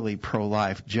aren't really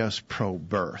pro-life, just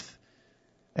pro-birth?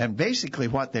 And basically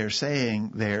what they're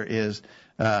saying there is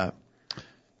they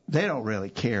don't really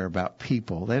care about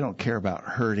people. They don't care about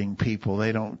hurting people.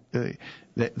 They don't.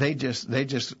 They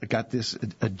just got this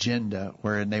agenda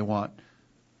wherein they want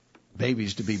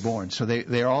babies to be born. So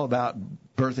they're all about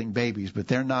birthing babies, but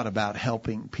they're not about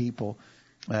helping people.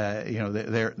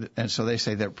 And so they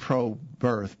say they're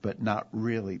pro-birth, but not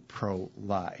really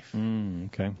pro-life.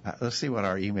 Okay. Let's see what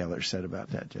our emailer said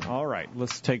about that, Jay. All right.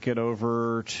 Let's take it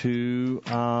over to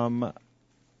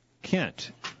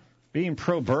Kent. Being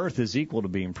pro-birth is equal to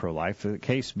being pro-life. The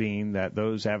case being that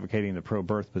those advocating the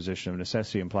pro-birth position of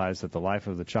necessity implies that the life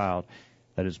of the child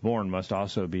that is born must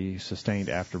also be sustained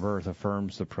after birth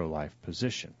affirms the pro-life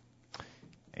position.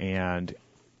 And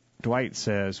Dwight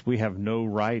says, we have no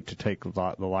right to take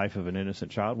the life of an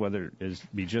innocent child, whether it is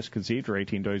be just conceived or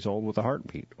 18 days old with a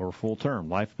heartbeat or full term.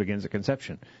 Life begins at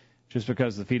conception. Just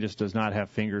because the fetus does not have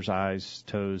fingers, eyes,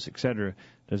 toes, etc.,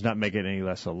 does not make it any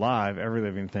less alive. Every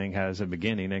living thing has a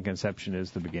beginning, and conception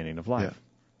is the beginning of life.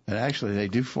 Yeah. And actually, they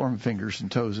do form fingers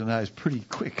and toes and eyes pretty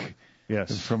quick.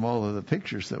 Yes. From all of the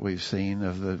pictures that we've seen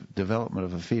of the development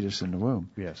of a fetus in the womb.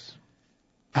 Yes.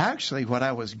 Actually, what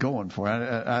I was going for,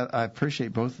 I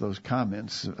appreciate both of those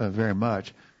comments very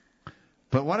much,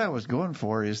 but what I was going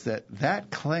for is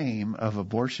that claim of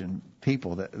abortion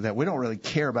people, that we don't really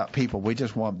care about people, we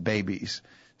just want babies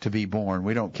to be born.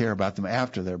 We don't care about them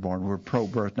after they're born. We're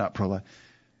pro-birth, not pro-life.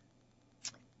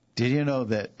 Did you know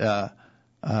that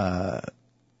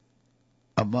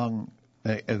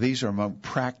these are among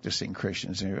practicing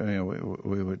Christians?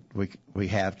 We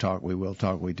have talked, we will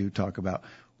talk, we do talk about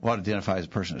what identifies a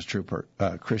person as true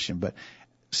Christian, but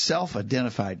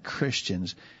self-identified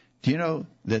Christians, do you know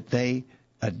that they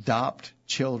adopt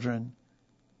children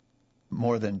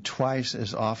more than twice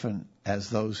as often as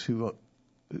those who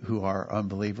are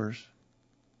unbelievers?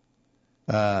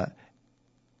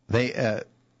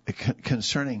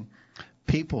 Concerning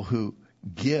people who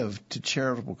give to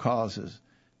charitable causes,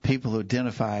 people who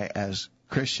identify as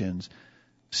Christians,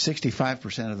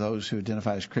 65% of those who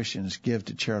identify as Christians give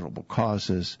to charitable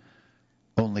causes.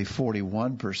 Only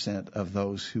 41% of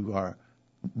those who are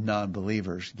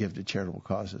non-believers give to charitable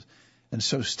causes. And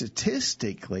so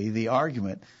statistically, the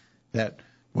argument that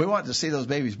we want to see those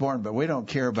babies born, but we don't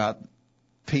care about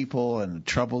people and the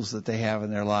troubles that they have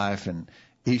in their life and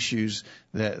issues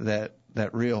that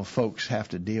real folks have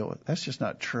to deal with, that's just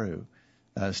not true.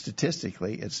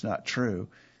 Statistically, it's not true.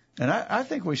 And I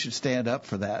think we should stand up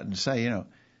for that and say,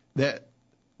 that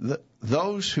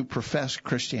those who profess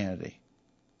Christianity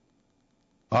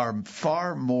are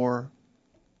far more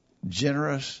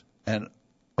generous and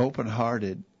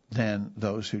open-hearted than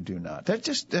those who do not. That's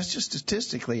just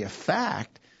statistically a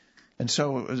fact. And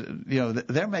so,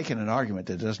 they're making an argument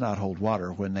that does not hold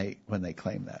water when they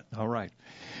claim that. All right.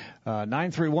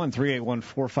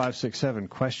 931-381-4567,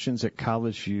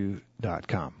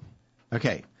 questions@collegeview.com.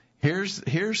 Okay.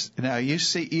 Here's now you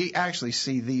actually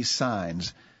see these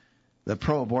signs. The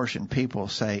pro-abortion people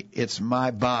say, it's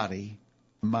my body,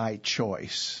 my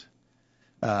choice.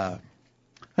 I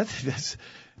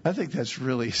think that's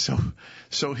really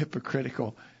so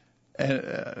hypocritical. And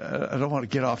I don't want to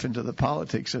get off into the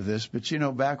politics of this, but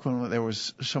back when there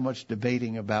was so much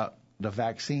debating about the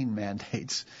vaccine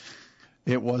mandates,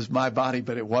 it was my body,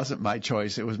 but it wasn't my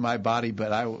choice. It was my body,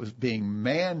 but I was being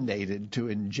mandated to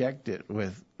inject it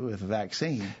with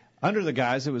vaccine. Under the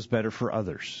guise it was better for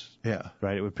others. Yeah.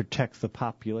 Right? It would protect the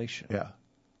population. Yeah.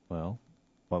 Well,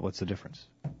 what's the difference?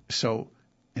 So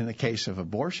in the case of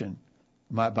abortion,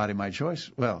 my body, my choice,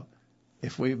 well,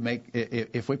 if we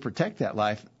protect that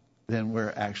life, then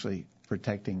we're actually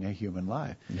protecting a human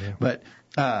life. Yeah. But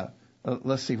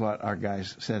let's see what our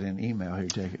guys said in email here,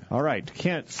 Jacob. All right.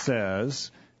 Kent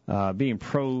says,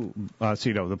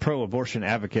 the pro-abortion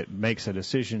advocate makes a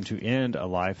decision to end a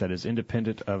life that is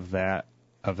independent of that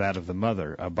of the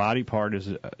mother. A body part is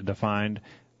defined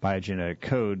by a genetic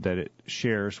code that it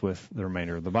shares with the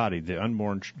remainder of the body. The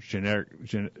unborn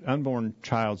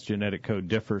child's genetic code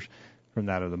differs from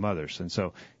that of the mother's. And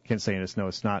so Kent's saying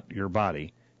it's not your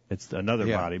body. It's another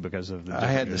body because of the I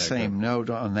had the same note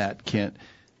on that, Kent.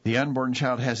 The unborn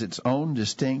child has its own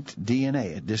distinct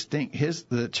DNA.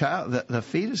 The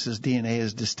fetus's DNA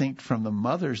is distinct from the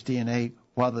mother's DNA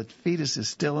while the fetus is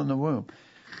still in the womb.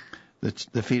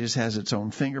 The fetus has its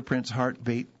own fingerprints,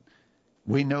 heartbeat.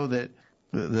 We know that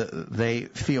they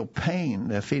feel pain.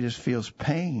 The fetus feels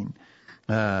pain.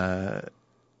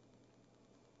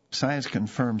 Science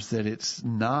confirms that it's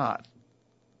not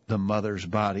the mother's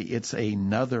body. It's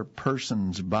another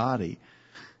person's body.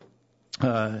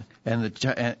 And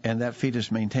that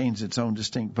fetus maintains its own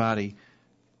distinct body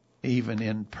even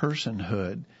in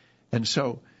personhood. And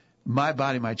so my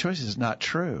body, my choice is not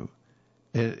true.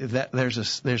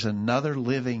 There's another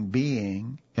living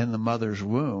being in the mother's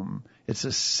womb. It's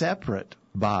a separate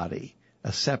body,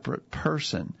 a separate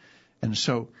person. And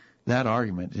so that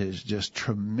argument is just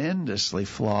tremendously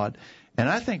flawed. And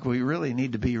I think we really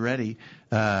need to be ready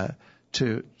to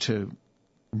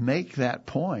make that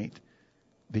point,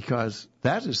 because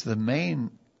that is the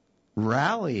main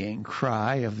rallying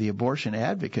cry of the abortion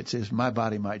advocates is my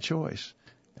body, my choice.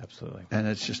 Absolutely. And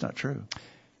it's just not true.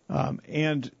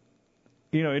 And,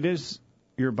 it is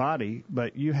your body,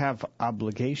 but you have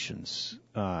obligations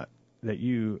that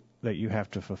you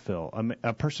have to fulfill.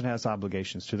 A person has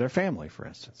obligations to their family, for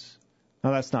instance.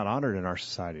 Now, that's not honored in our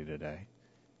society today,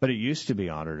 but it used to be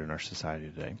honored in our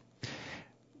society today.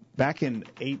 Back in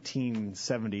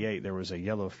 1878, there was a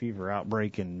yellow fever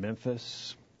outbreak in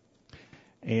Memphis,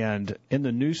 and in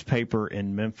the newspaper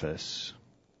in Memphis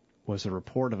was a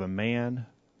report of a man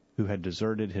who had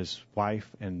deserted his wife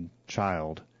and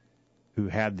child who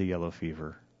had the yellow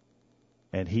fever,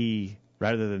 and he,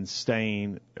 rather than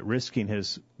risking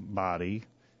his body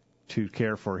to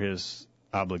care for his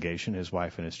obligation, his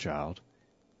wife and his child,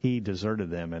 he deserted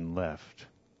them and left.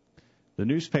 The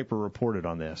newspaper reported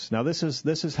on this. Now, this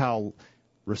is how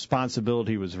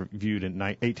responsibility was viewed in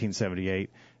 1878,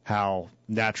 how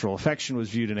natural affection was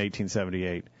viewed in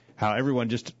 1878, how everyone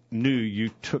just knew you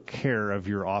took care of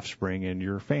your offspring and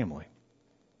your family.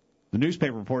 The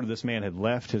newspaper reported this man had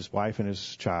left his wife and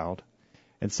his child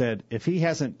and said,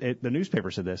 the newspaper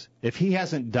said this, if he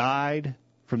hasn't died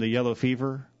from the yellow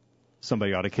fever,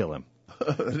 somebody ought to kill him.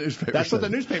 That's what the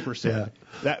newspaper said.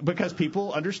 Yeah. Because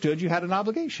people understood you had an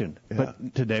obligation. Yeah.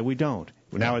 But today we don't.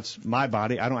 Yeah. Now it's my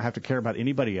body. I don't have to care about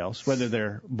anybody else, whether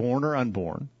they're born or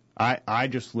unborn. I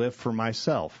just live for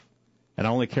myself, and I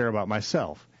only care about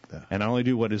myself. Yeah. And I only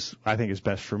do what I think is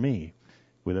best for me.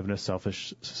 We live in a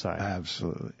selfish society.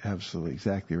 Absolutely,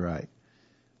 exactly right.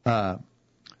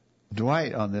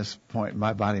 Dwight, on this point,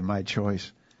 my body, my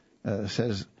choice,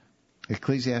 says,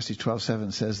 Ecclesiastes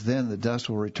 12:7 says, then the dust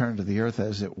will return to the earth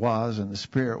as it was, and the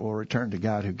spirit will return to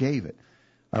God who gave it.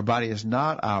 Our body is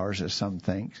not ours, as some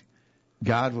think.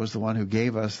 God was the one who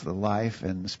gave us the life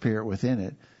and the spirit within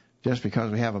it. Just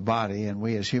because we have a body and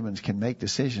we as humans can make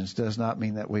decisions does not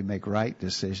mean that we make right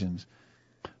decisions.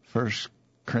 1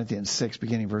 Corinthians 6,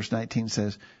 beginning verse 19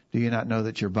 says, do you not know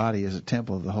that your body is a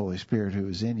temple of the Holy Spirit who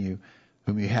is in you,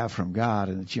 whom you have from God,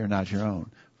 and that you're not your own?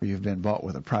 For you've been bought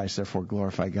with a price, therefore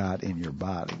glorify God in your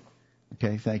body.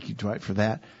 Okay, thank you, Dwight, for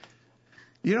that.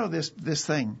 This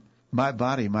thing, my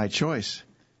body, my choice.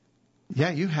 Yeah,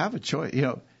 you have a choice.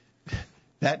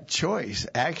 That choice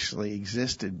actually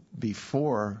existed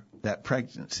before that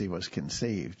pregnancy was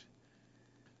conceived.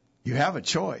 You have a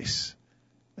choice.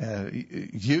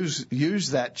 Use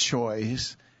that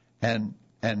choice and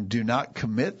do not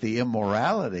commit the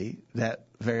immorality that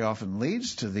very often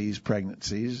leads to these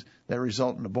pregnancies that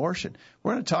result in abortion.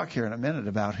 We're going to talk here in a minute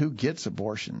about who gets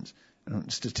abortions.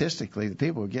 And statistically, the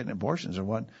people who get abortions are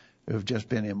one who have just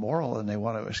been immoral and they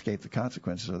want to escape the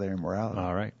consequences of their immorality.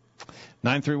 All right.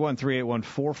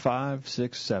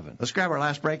 931-381-4567. Let's grab our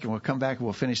last break and we'll come back and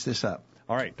we'll finish this up.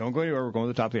 All right. Don't go anywhere. We're going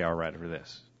to the top of the hour right after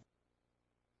this.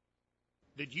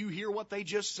 Did you hear what they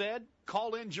just said?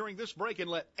 Call in during this break and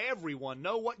let everyone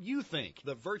know what you think.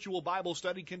 The virtual Bible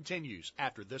study continues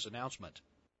after this announcement.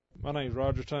 My name is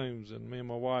Roger Toombs, and me and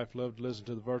my wife love to listen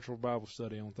to the virtual Bible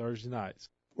study on Thursday nights.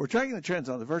 We're tracking the trends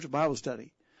on the virtual Bible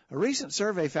study. A recent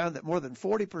survey found that more than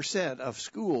 40% of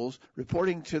schools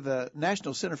reporting to the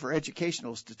National Center for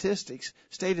Educational Statistics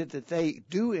stated that they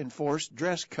do enforce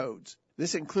dress codes.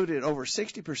 This included over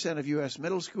 60% of U.S.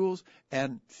 middle schools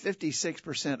and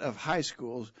 56% of high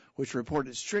schools, which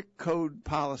reported strict code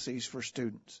policies for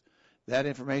students. That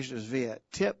information is via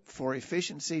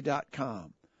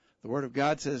tipforefficiency.com. The Word of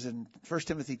God says in 1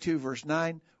 Timothy 2, verse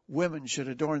 9, women should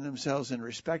adorn themselves in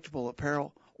respectable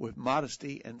apparel with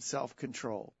modesty and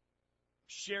self-control.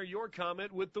 Share your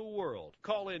comment with the world.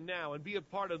 Call in now and be a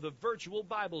part of the virtual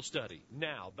Bible study.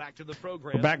 Now, back to the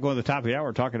program. We're back going to the top of the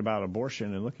hour talking about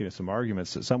abortion and looking at some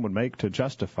arguments that some would make to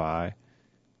justify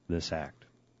this act.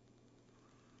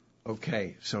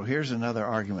 Okay, so here's another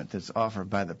argument that's offered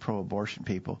by the pro-abortion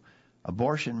people.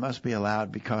 Abortion must be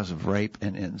allowed because of rape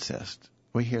and incest.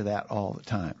 We hear that all the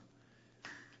time.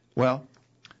 Well,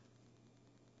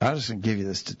 I'll just give you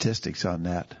the statistics on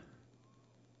that.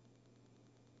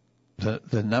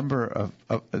 The number of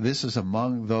this is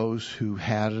among those who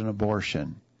had an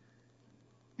abortion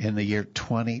in the year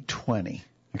 2020,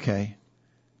 okay?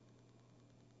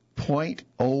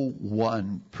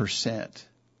 0.01%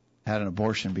 had an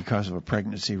abortion because of a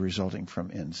pregnancy resulting from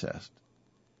incest.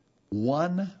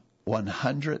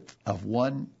 1/100th of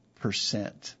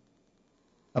 1%.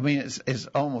 I mean, it's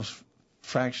almost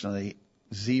fractionally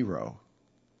zero.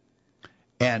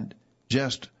 And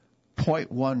just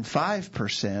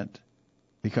 0.15%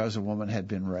 because a woman had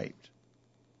been raped.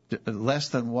 Less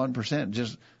than 1%,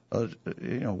 just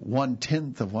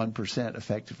 1/10 of 1%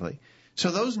 effectively.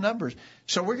 So those numbers.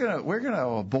 So we're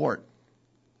gonna abort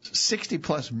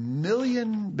 60+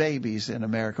 million babies in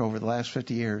America over the last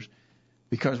 50 years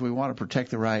because we want to protect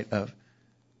the right of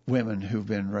women who've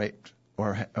been raped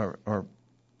or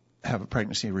have a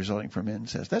pregnancy resulting from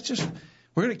incest.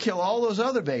 We're going to kill all those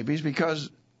other babies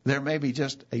because there may be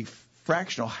just a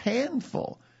fractional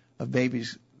handful of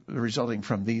babies resulting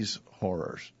from these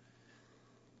horrors.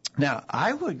 Now,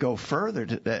 I would go further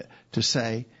to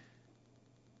say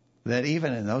that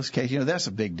even in those cases, that's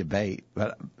a big debate,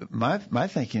 but my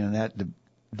thinking in that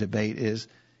debate is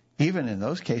even in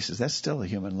those cases, that's still a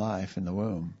human life in the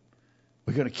womb.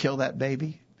 We're going to kill that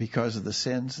baby because of the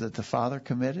sins that the father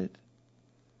committed?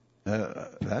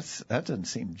 That doesn't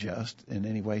seem just in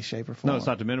any way, shape, or form. No, it's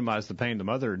not to minimize the pain the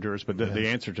mother endures, but the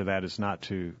answer to that is not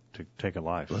to take a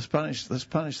life. Let's punish the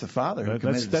father who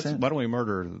committed the sin. Why don't we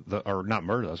murder or not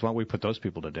murder those? Why don't we put those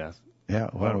people to death?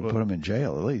 Yeah, why don't we put them in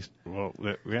jail at least? Well,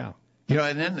 yeah.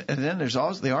 And then there's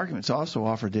also the arguments also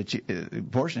offered that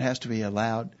abortion has to be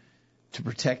allowed to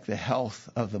protect the health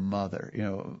of the mother.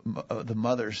 The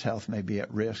mother's health may be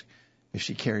at risk if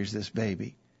she carries this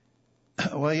baby.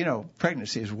 Well,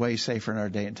 pregnancy is way safer in our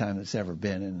day and time than it's ever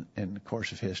been in the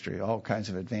course of history. All kinds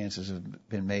of advances have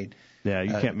been made. Yeah,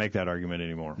 you can't make that argument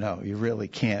anymore. No, you really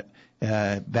can't.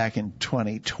 Back in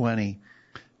 2020,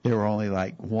 there were only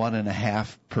like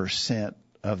 1.5%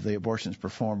 of the abortions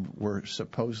performed were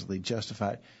supposedly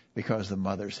justified because the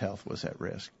mother's health was at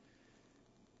risk.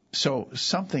 So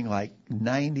something like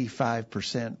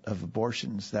 95% of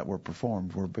abortions that were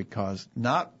performed were because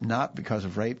not because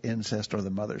of rape, incest, or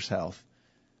the mother's health.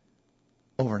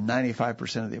 Over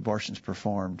 95% of the abortions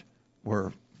performed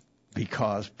were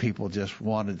because people just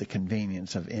wanted the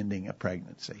convenience of ending a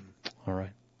pregnancy. All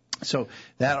right. So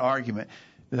that argument,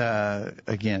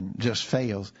 again, just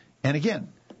fails. And again,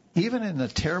 even in the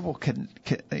terrible,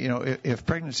 if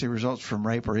pregnancy results from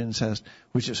rape or incest,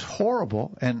 which is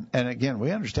horrible, and again,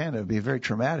 we understand it would be very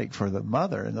traumatic for the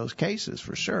mother in those cases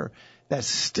for sure. That's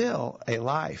still a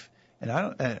life, and I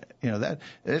don't, that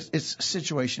it's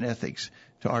situation ethics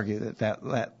to argue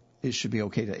that it should be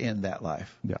okay to end that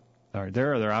life. Yeah. All right.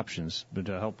 There are other options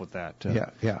to help with that.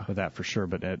 With that for sure,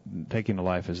 but taking a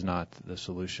life is not the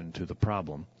solution to the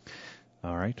problem.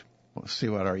 All right. We'll see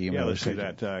what our email let's see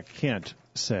that. Kent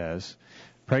says,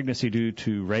 pregnancy due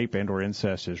to rape and or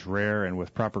incest is rare and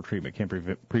with proper treatment can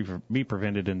be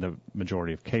prevented in the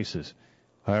majority of cases.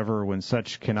 However, when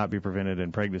such cannot be prevented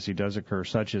and pregnancy does occur,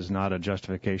 such is not a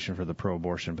justification for the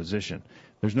pro-abortion position.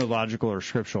 There's no logical or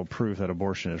scriptural proof that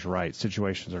abortion is right.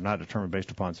 Situations are not determined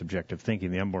based upon subjective thinking.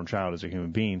 The unborn child is a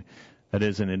human being that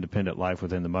is an independent life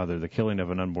within the mother. The killing of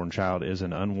an unborn child is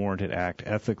an unwarranted act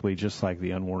ethically, just like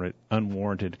the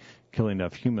unwarranted killing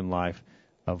of human life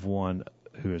of one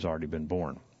who has already been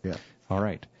born. Yeah. All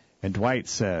right. And Dwight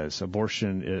says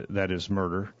abortion, that is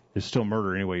murder, is still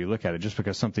murder any way you look at it. Just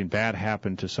because something bad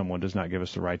happened to someone does not give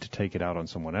us the right to take it out on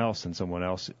someone else, and someone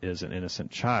else is an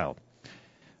innocent child.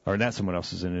 Or that someone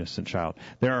else is an innocent child.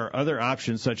 There are other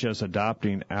options such as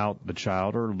adopting out the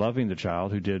child or loving the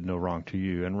child who did no wrong to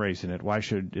you and raising it. Why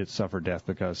should it suffer death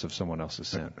because of someone else's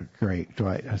sin? Great,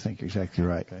 Dwight. I think you're exactly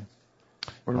right. Okay.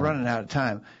 We're running out of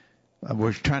time.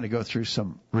 we're trying to go through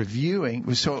some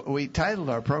reviewing. So we titled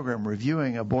our program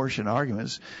Reviewing Abortion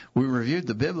Arguments. We reviewed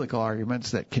the biblical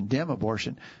arguments that condemn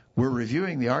abortion. We're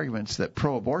reviewing the arguments that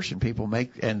pro-abortion people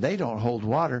make, and they don't hold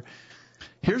water.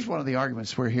 Here's one of the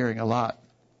arguments we're hearing a lot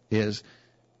is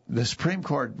the Supreme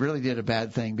Court really did a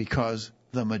bad thing because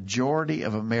the majority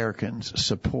of Americans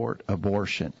support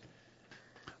abortion.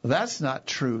 Well, that's not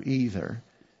true either.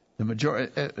 The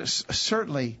majority,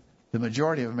 certainly the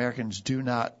majority of Americans do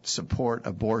not support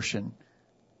abortion,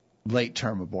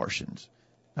 late-term abortions.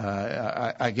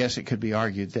 I guess it could be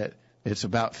argued that it's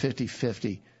about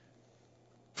 50-50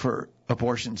 for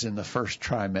abortions in the first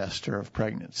trimester of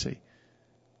pregnancy.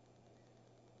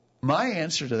 My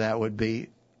answer to that would be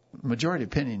majority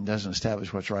opinion doesn't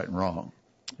establish what's right and wrong,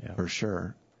 for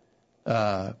sure.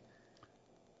 And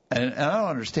I don't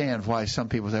understand why some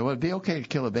people say, well, it'd be okay to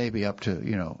kill a baby up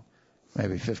to,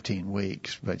 maybe 15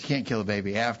 weeks, but you can't kill a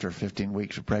baby after 15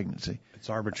 weeks of pregnancy. It's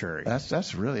arbitrary.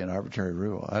 That's really an arbitrary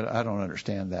rule. I don't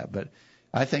understand that, but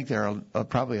I think there are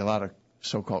probably a lot of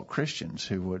so-called Christians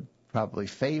who would probably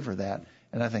favor that,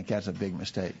 and I think that's a big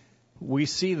mistake. We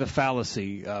see the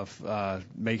fallacy of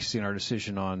basing our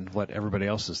decision on what everybody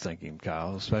else is thinking,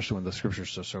 Kyle, especially when the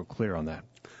Scriptures are so clear on that.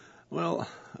 Well,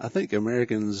 I think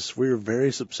Americans, we're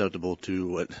very susceptible to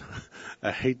what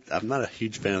I'm not a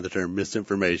huge fan of the term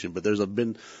misinformation, but there's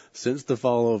been, since the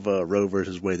fall of Roe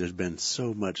versus Wade, there's been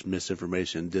so much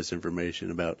misinformation,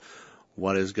 disinformation about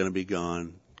what is going to be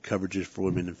gone, coverages for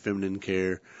women and feminine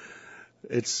care.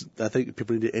 I think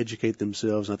people need to educate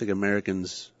themselves, and I think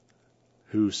Americans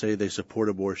who say they support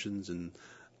abortions and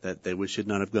that they should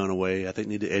not have gone away, I think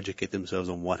need to educate themselves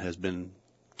on what has been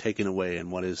taken away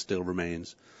and what still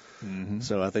remains. Mm-hmm.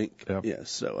 So I think,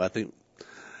 I think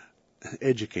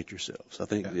educate yourselves. I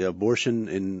think the abortion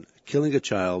and killing a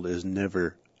child is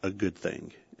never a good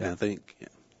thing. And I think,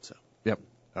 Yep.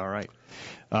 All right.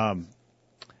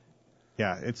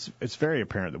 It's very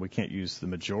apparent that we can't use the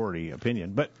majority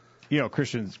opinion, but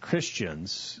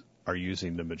Christians are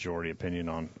using the majority opinion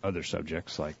on other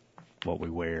subjects like what we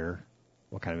wear,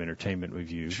 what kind of entertainment we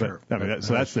view. Sure. But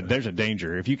there's a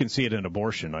danger. If you can see it in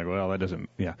abortion,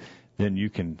 then you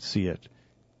can see it.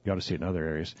 You ought to see it in other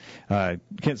areas.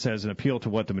 Kent says, an appeal to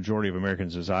what the majority of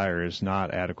Americans desire is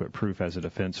not adequate proof as a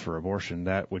defense for abortion.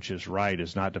 That which is right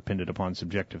is not dependent upon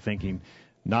subjective thinking,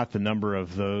 not the number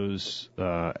of those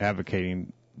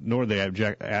advocating, nor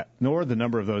the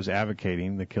number of those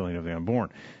advocating the killing of the unborn.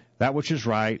 That which is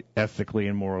right, ethically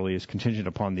and morally, is contingent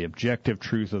upon the objective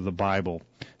truth of the Bible.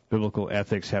 Biblical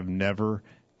ethics have never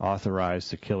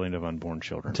authorized the killing of unborn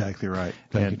children. Exactly right.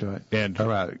 Thank you,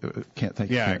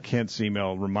 Dwight. Kent's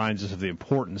email reminds us of the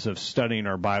importance of studying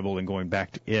our Bible and going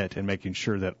back to it and making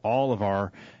sure that all of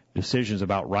our decisions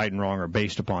about right and wrong are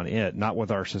based upon it, not what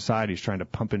our society is trying to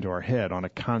pump into our head on a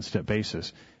constant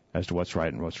basis as to what's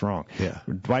right and what's wrong. Yeah.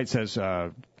 Dwight says,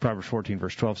 Proverbs 14,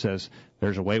 verse 12 says,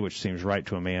 there's a way which seems right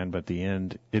to a man, but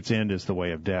its end is the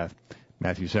way of death.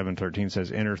 Matthew 7:13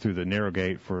 says, enter through the narrow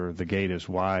gate, for the gate is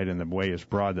wide and the way is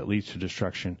broad that leads to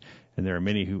destruction, and there are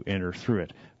many who enter through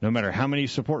it. No matter how many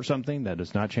support something, that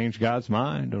does not change God's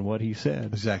mind on what he said.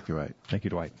 Exactly right. Thank you,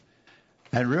 Dwight.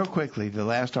 And real quickly, the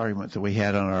last argument that we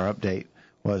had on our update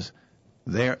was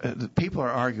the people are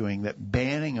arguing that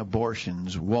banning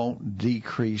abortions won't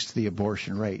decrease the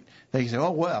abortion rate. They say,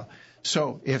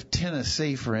 so if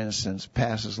Tennessee, for instance,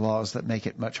 passes laws that make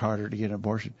it much harder to get an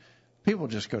abortion, people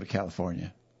just go to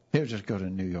California. They'll just go to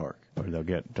New York. Or they'll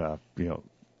get,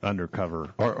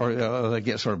 undercover. Or they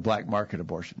get sort of black market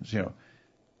abortions,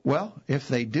 Well, if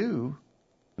they do,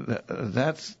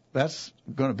 that's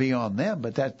going to be on them,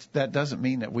 but that doesn't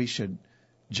mean that we should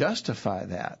justify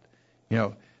that.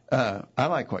 I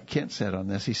like what Kent said on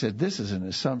this. He said, this is an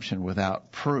assumption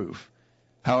without proof.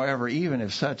 However, even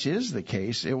if such is the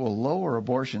case, it will lower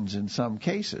abortions in some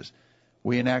cases.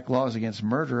 We enact laws against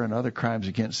murder and other crimes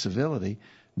against civility.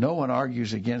 No one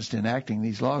argues against enacting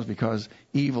these laws because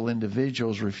evil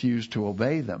individuals refuse to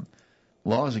obey them.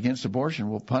 Laws against abortion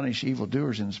will punish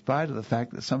evildoers in spite of the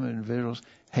fact that some individuals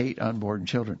hate unborn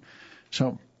children.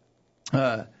 So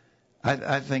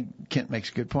I think Kent makes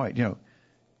a good point.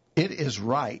 It is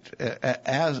right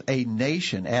as a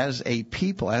nation, as a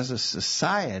people, as a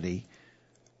society,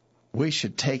 we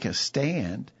should take a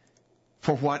stand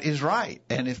for what is right.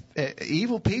 And if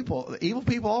evil people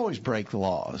always break the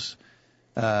laws.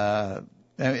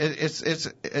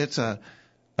 It's a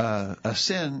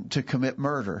sin to commit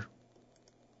murder.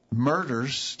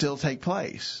 Murders still take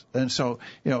place, and so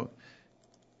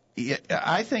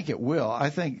I think it will. I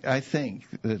think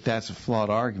that that's a flawed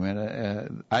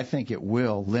argument. I think it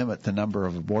will limit the number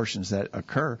of abortions that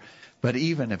occur. But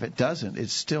even if it doesn't,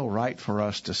 it's still right for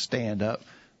us to stand up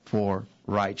for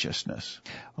righteousness.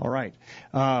 All right.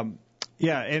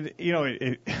 Yeah, and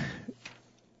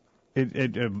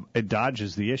it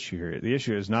dodges the issue here. The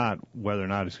issue is not whether or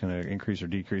not it's going to increase or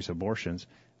decrease abortions.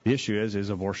 The issue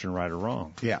is abortion right or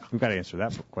wrong? Yeah. We've got to answer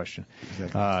that question.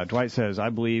 Exactly. Dwight says, I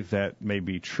believe that may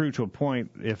be true to a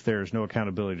point if there is no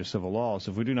accountability to civil laws.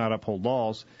 If we do not uphold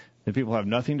laws, then people have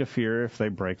nothing to fear if they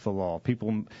break the law.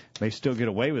 People may still get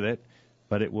away with it,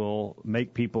 but it will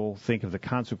make people think of the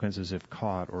consequences if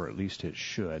caught, or at least it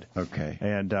should. Okay.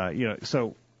 And,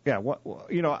 so, yeah,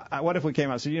 what if we came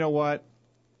out and said, you know what?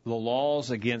 The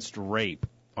laws against rape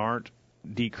aren't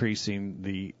decreasing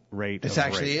the rate It's of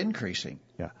actually rape. increasing.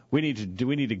 Yeah, we need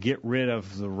to get rid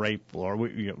of the rape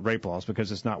laws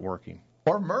because it's not working.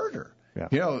 Or murder.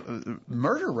 Yeah.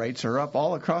 Murder rates are up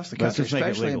all across the Let's country, just make it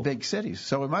especially in legal. big cities.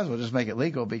 So we might as well just make it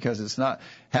legal, because it's not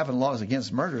having laws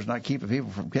against murder is not keeping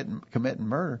people from committing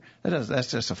murder.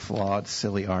 That's just a flawed,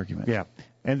 silly argument. Yeah,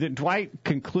 and then Dwight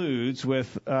concludes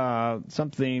with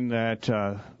something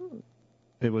that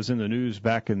it was in the news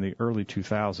back in the early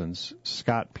 2000s.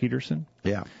 Scott Peterson.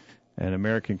 Yeah. An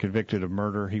American convicted of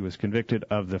murder. He was convicted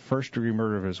of the first-degree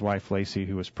murder of his wife, Lacey,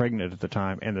 who was pregnant at the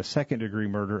time, and the second-degree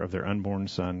murder of their unborn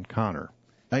son, Connor.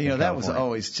 Now, that was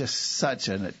always just such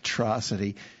an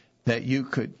atrocity that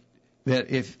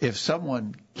if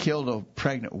someone killed a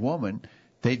pregnant woman,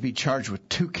 they'd be charged with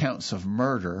 2 counts of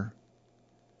murder,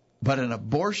 but an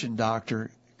abortion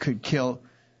doctor could kill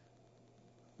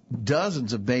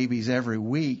dozens of babies every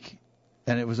week,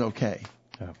 and it was okay.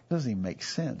 Yeah. Doesn't even make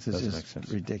sense. It's Doesn't just make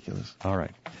sense. ridiculous. All right.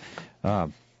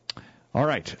 All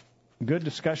right. Good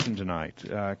discussion tonight.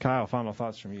 Kyle, final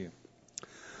thoughts from you.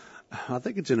 I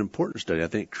think it's an important study. I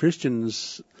think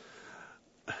Christians,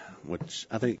 which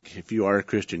I think if you are a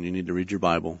Christian, you need to read your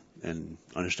Bible and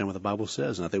understand what the Bible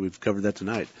says. And I think we've covered that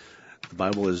tonight. The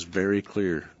Bible is very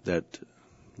clear that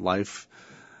life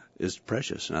is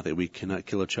precious, and I think we cannot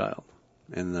kill a child.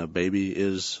 And the baby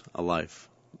is a life,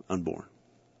 unborn.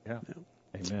 Yeah.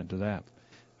 Amen to that.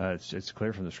 It's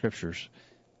clear from the Scriptures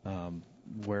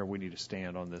where we need to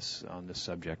stand on this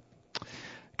subject.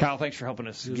 Kyle, thanks for helping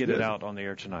us get it out on the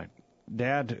air tonight.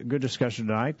 Dad, good discussion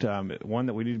tonight. One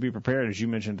that we need to be prepared, as you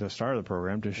mentioned at the start of the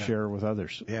program, to share with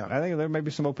others. Yeah. I think there may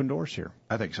be some open doors here.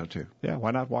 I think so too. Yeah.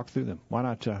 Why not walk through them? Why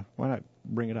not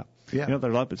bring it up? Yeah.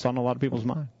 It's on a lot of people's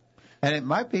mind. And it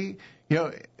might be,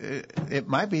 it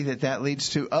might be that leads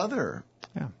to other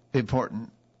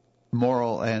important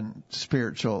moral and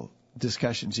spiritual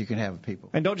discussions you can have with people.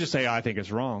 And don't just say, I think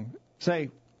it's wrong.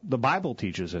 Say, the Bible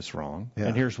teaches it's wrong,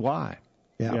 and here's why.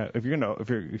 Yeah. If if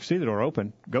you see the door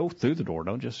open, go through the door.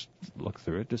 Don't just look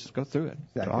through it. Just go through it.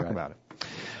 Exactly Talk right. about it.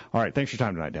 All right. Thanks for your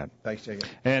time tonight, Dad. Thanks, Jacob.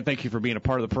 And thank you for being a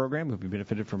part of the program. Hope you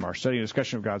benefited from our study and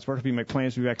discussion of God's Word. Hope you make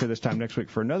plans to be back here this time next week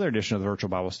for another edition of the Virtual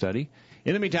Bible Study.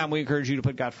 In the meantime, we encourage you to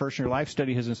put God first in your life,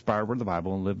 study His inspired Word of the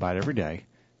Bible, and live by it every day.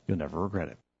 You'll never regret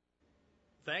it.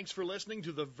 Thanks for listening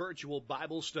to the Virtual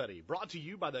Bible Study, brought to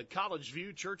you by the College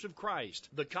View Church of Christ.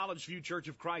 The College View Church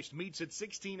of Christ meets at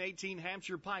 1618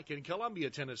 Hampshire Pike in Columbia,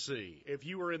 Tennessee. If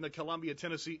you are in the Columbia,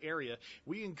 Tennessee area,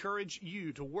 we encourage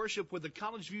you to worship with the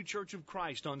College View Church of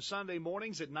Christ on Sunday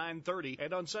mornings at 9:30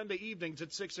 and on Sunday evenings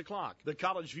at 6 o'clock. The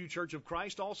College View Church of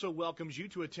Christ also welcomes you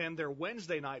to attend their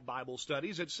Wednesday night Bible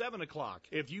studies at 7 o'clock.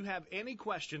 If you have any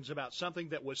questions about something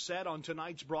that was said on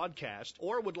tonight's broadcast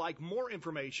or would like more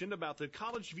information about the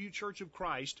College View Church of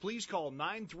Christ, please call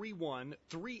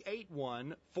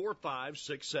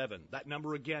 931-381-4567. That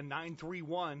number again,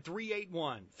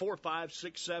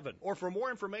 931-381-4567. Or for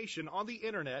more information on the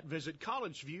internet, visit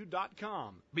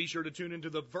collegeview.com. Be sure to tune into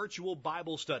the Virtual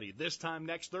Bible Study this time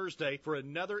next Thursday for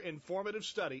another informative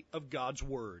study of God's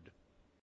Word.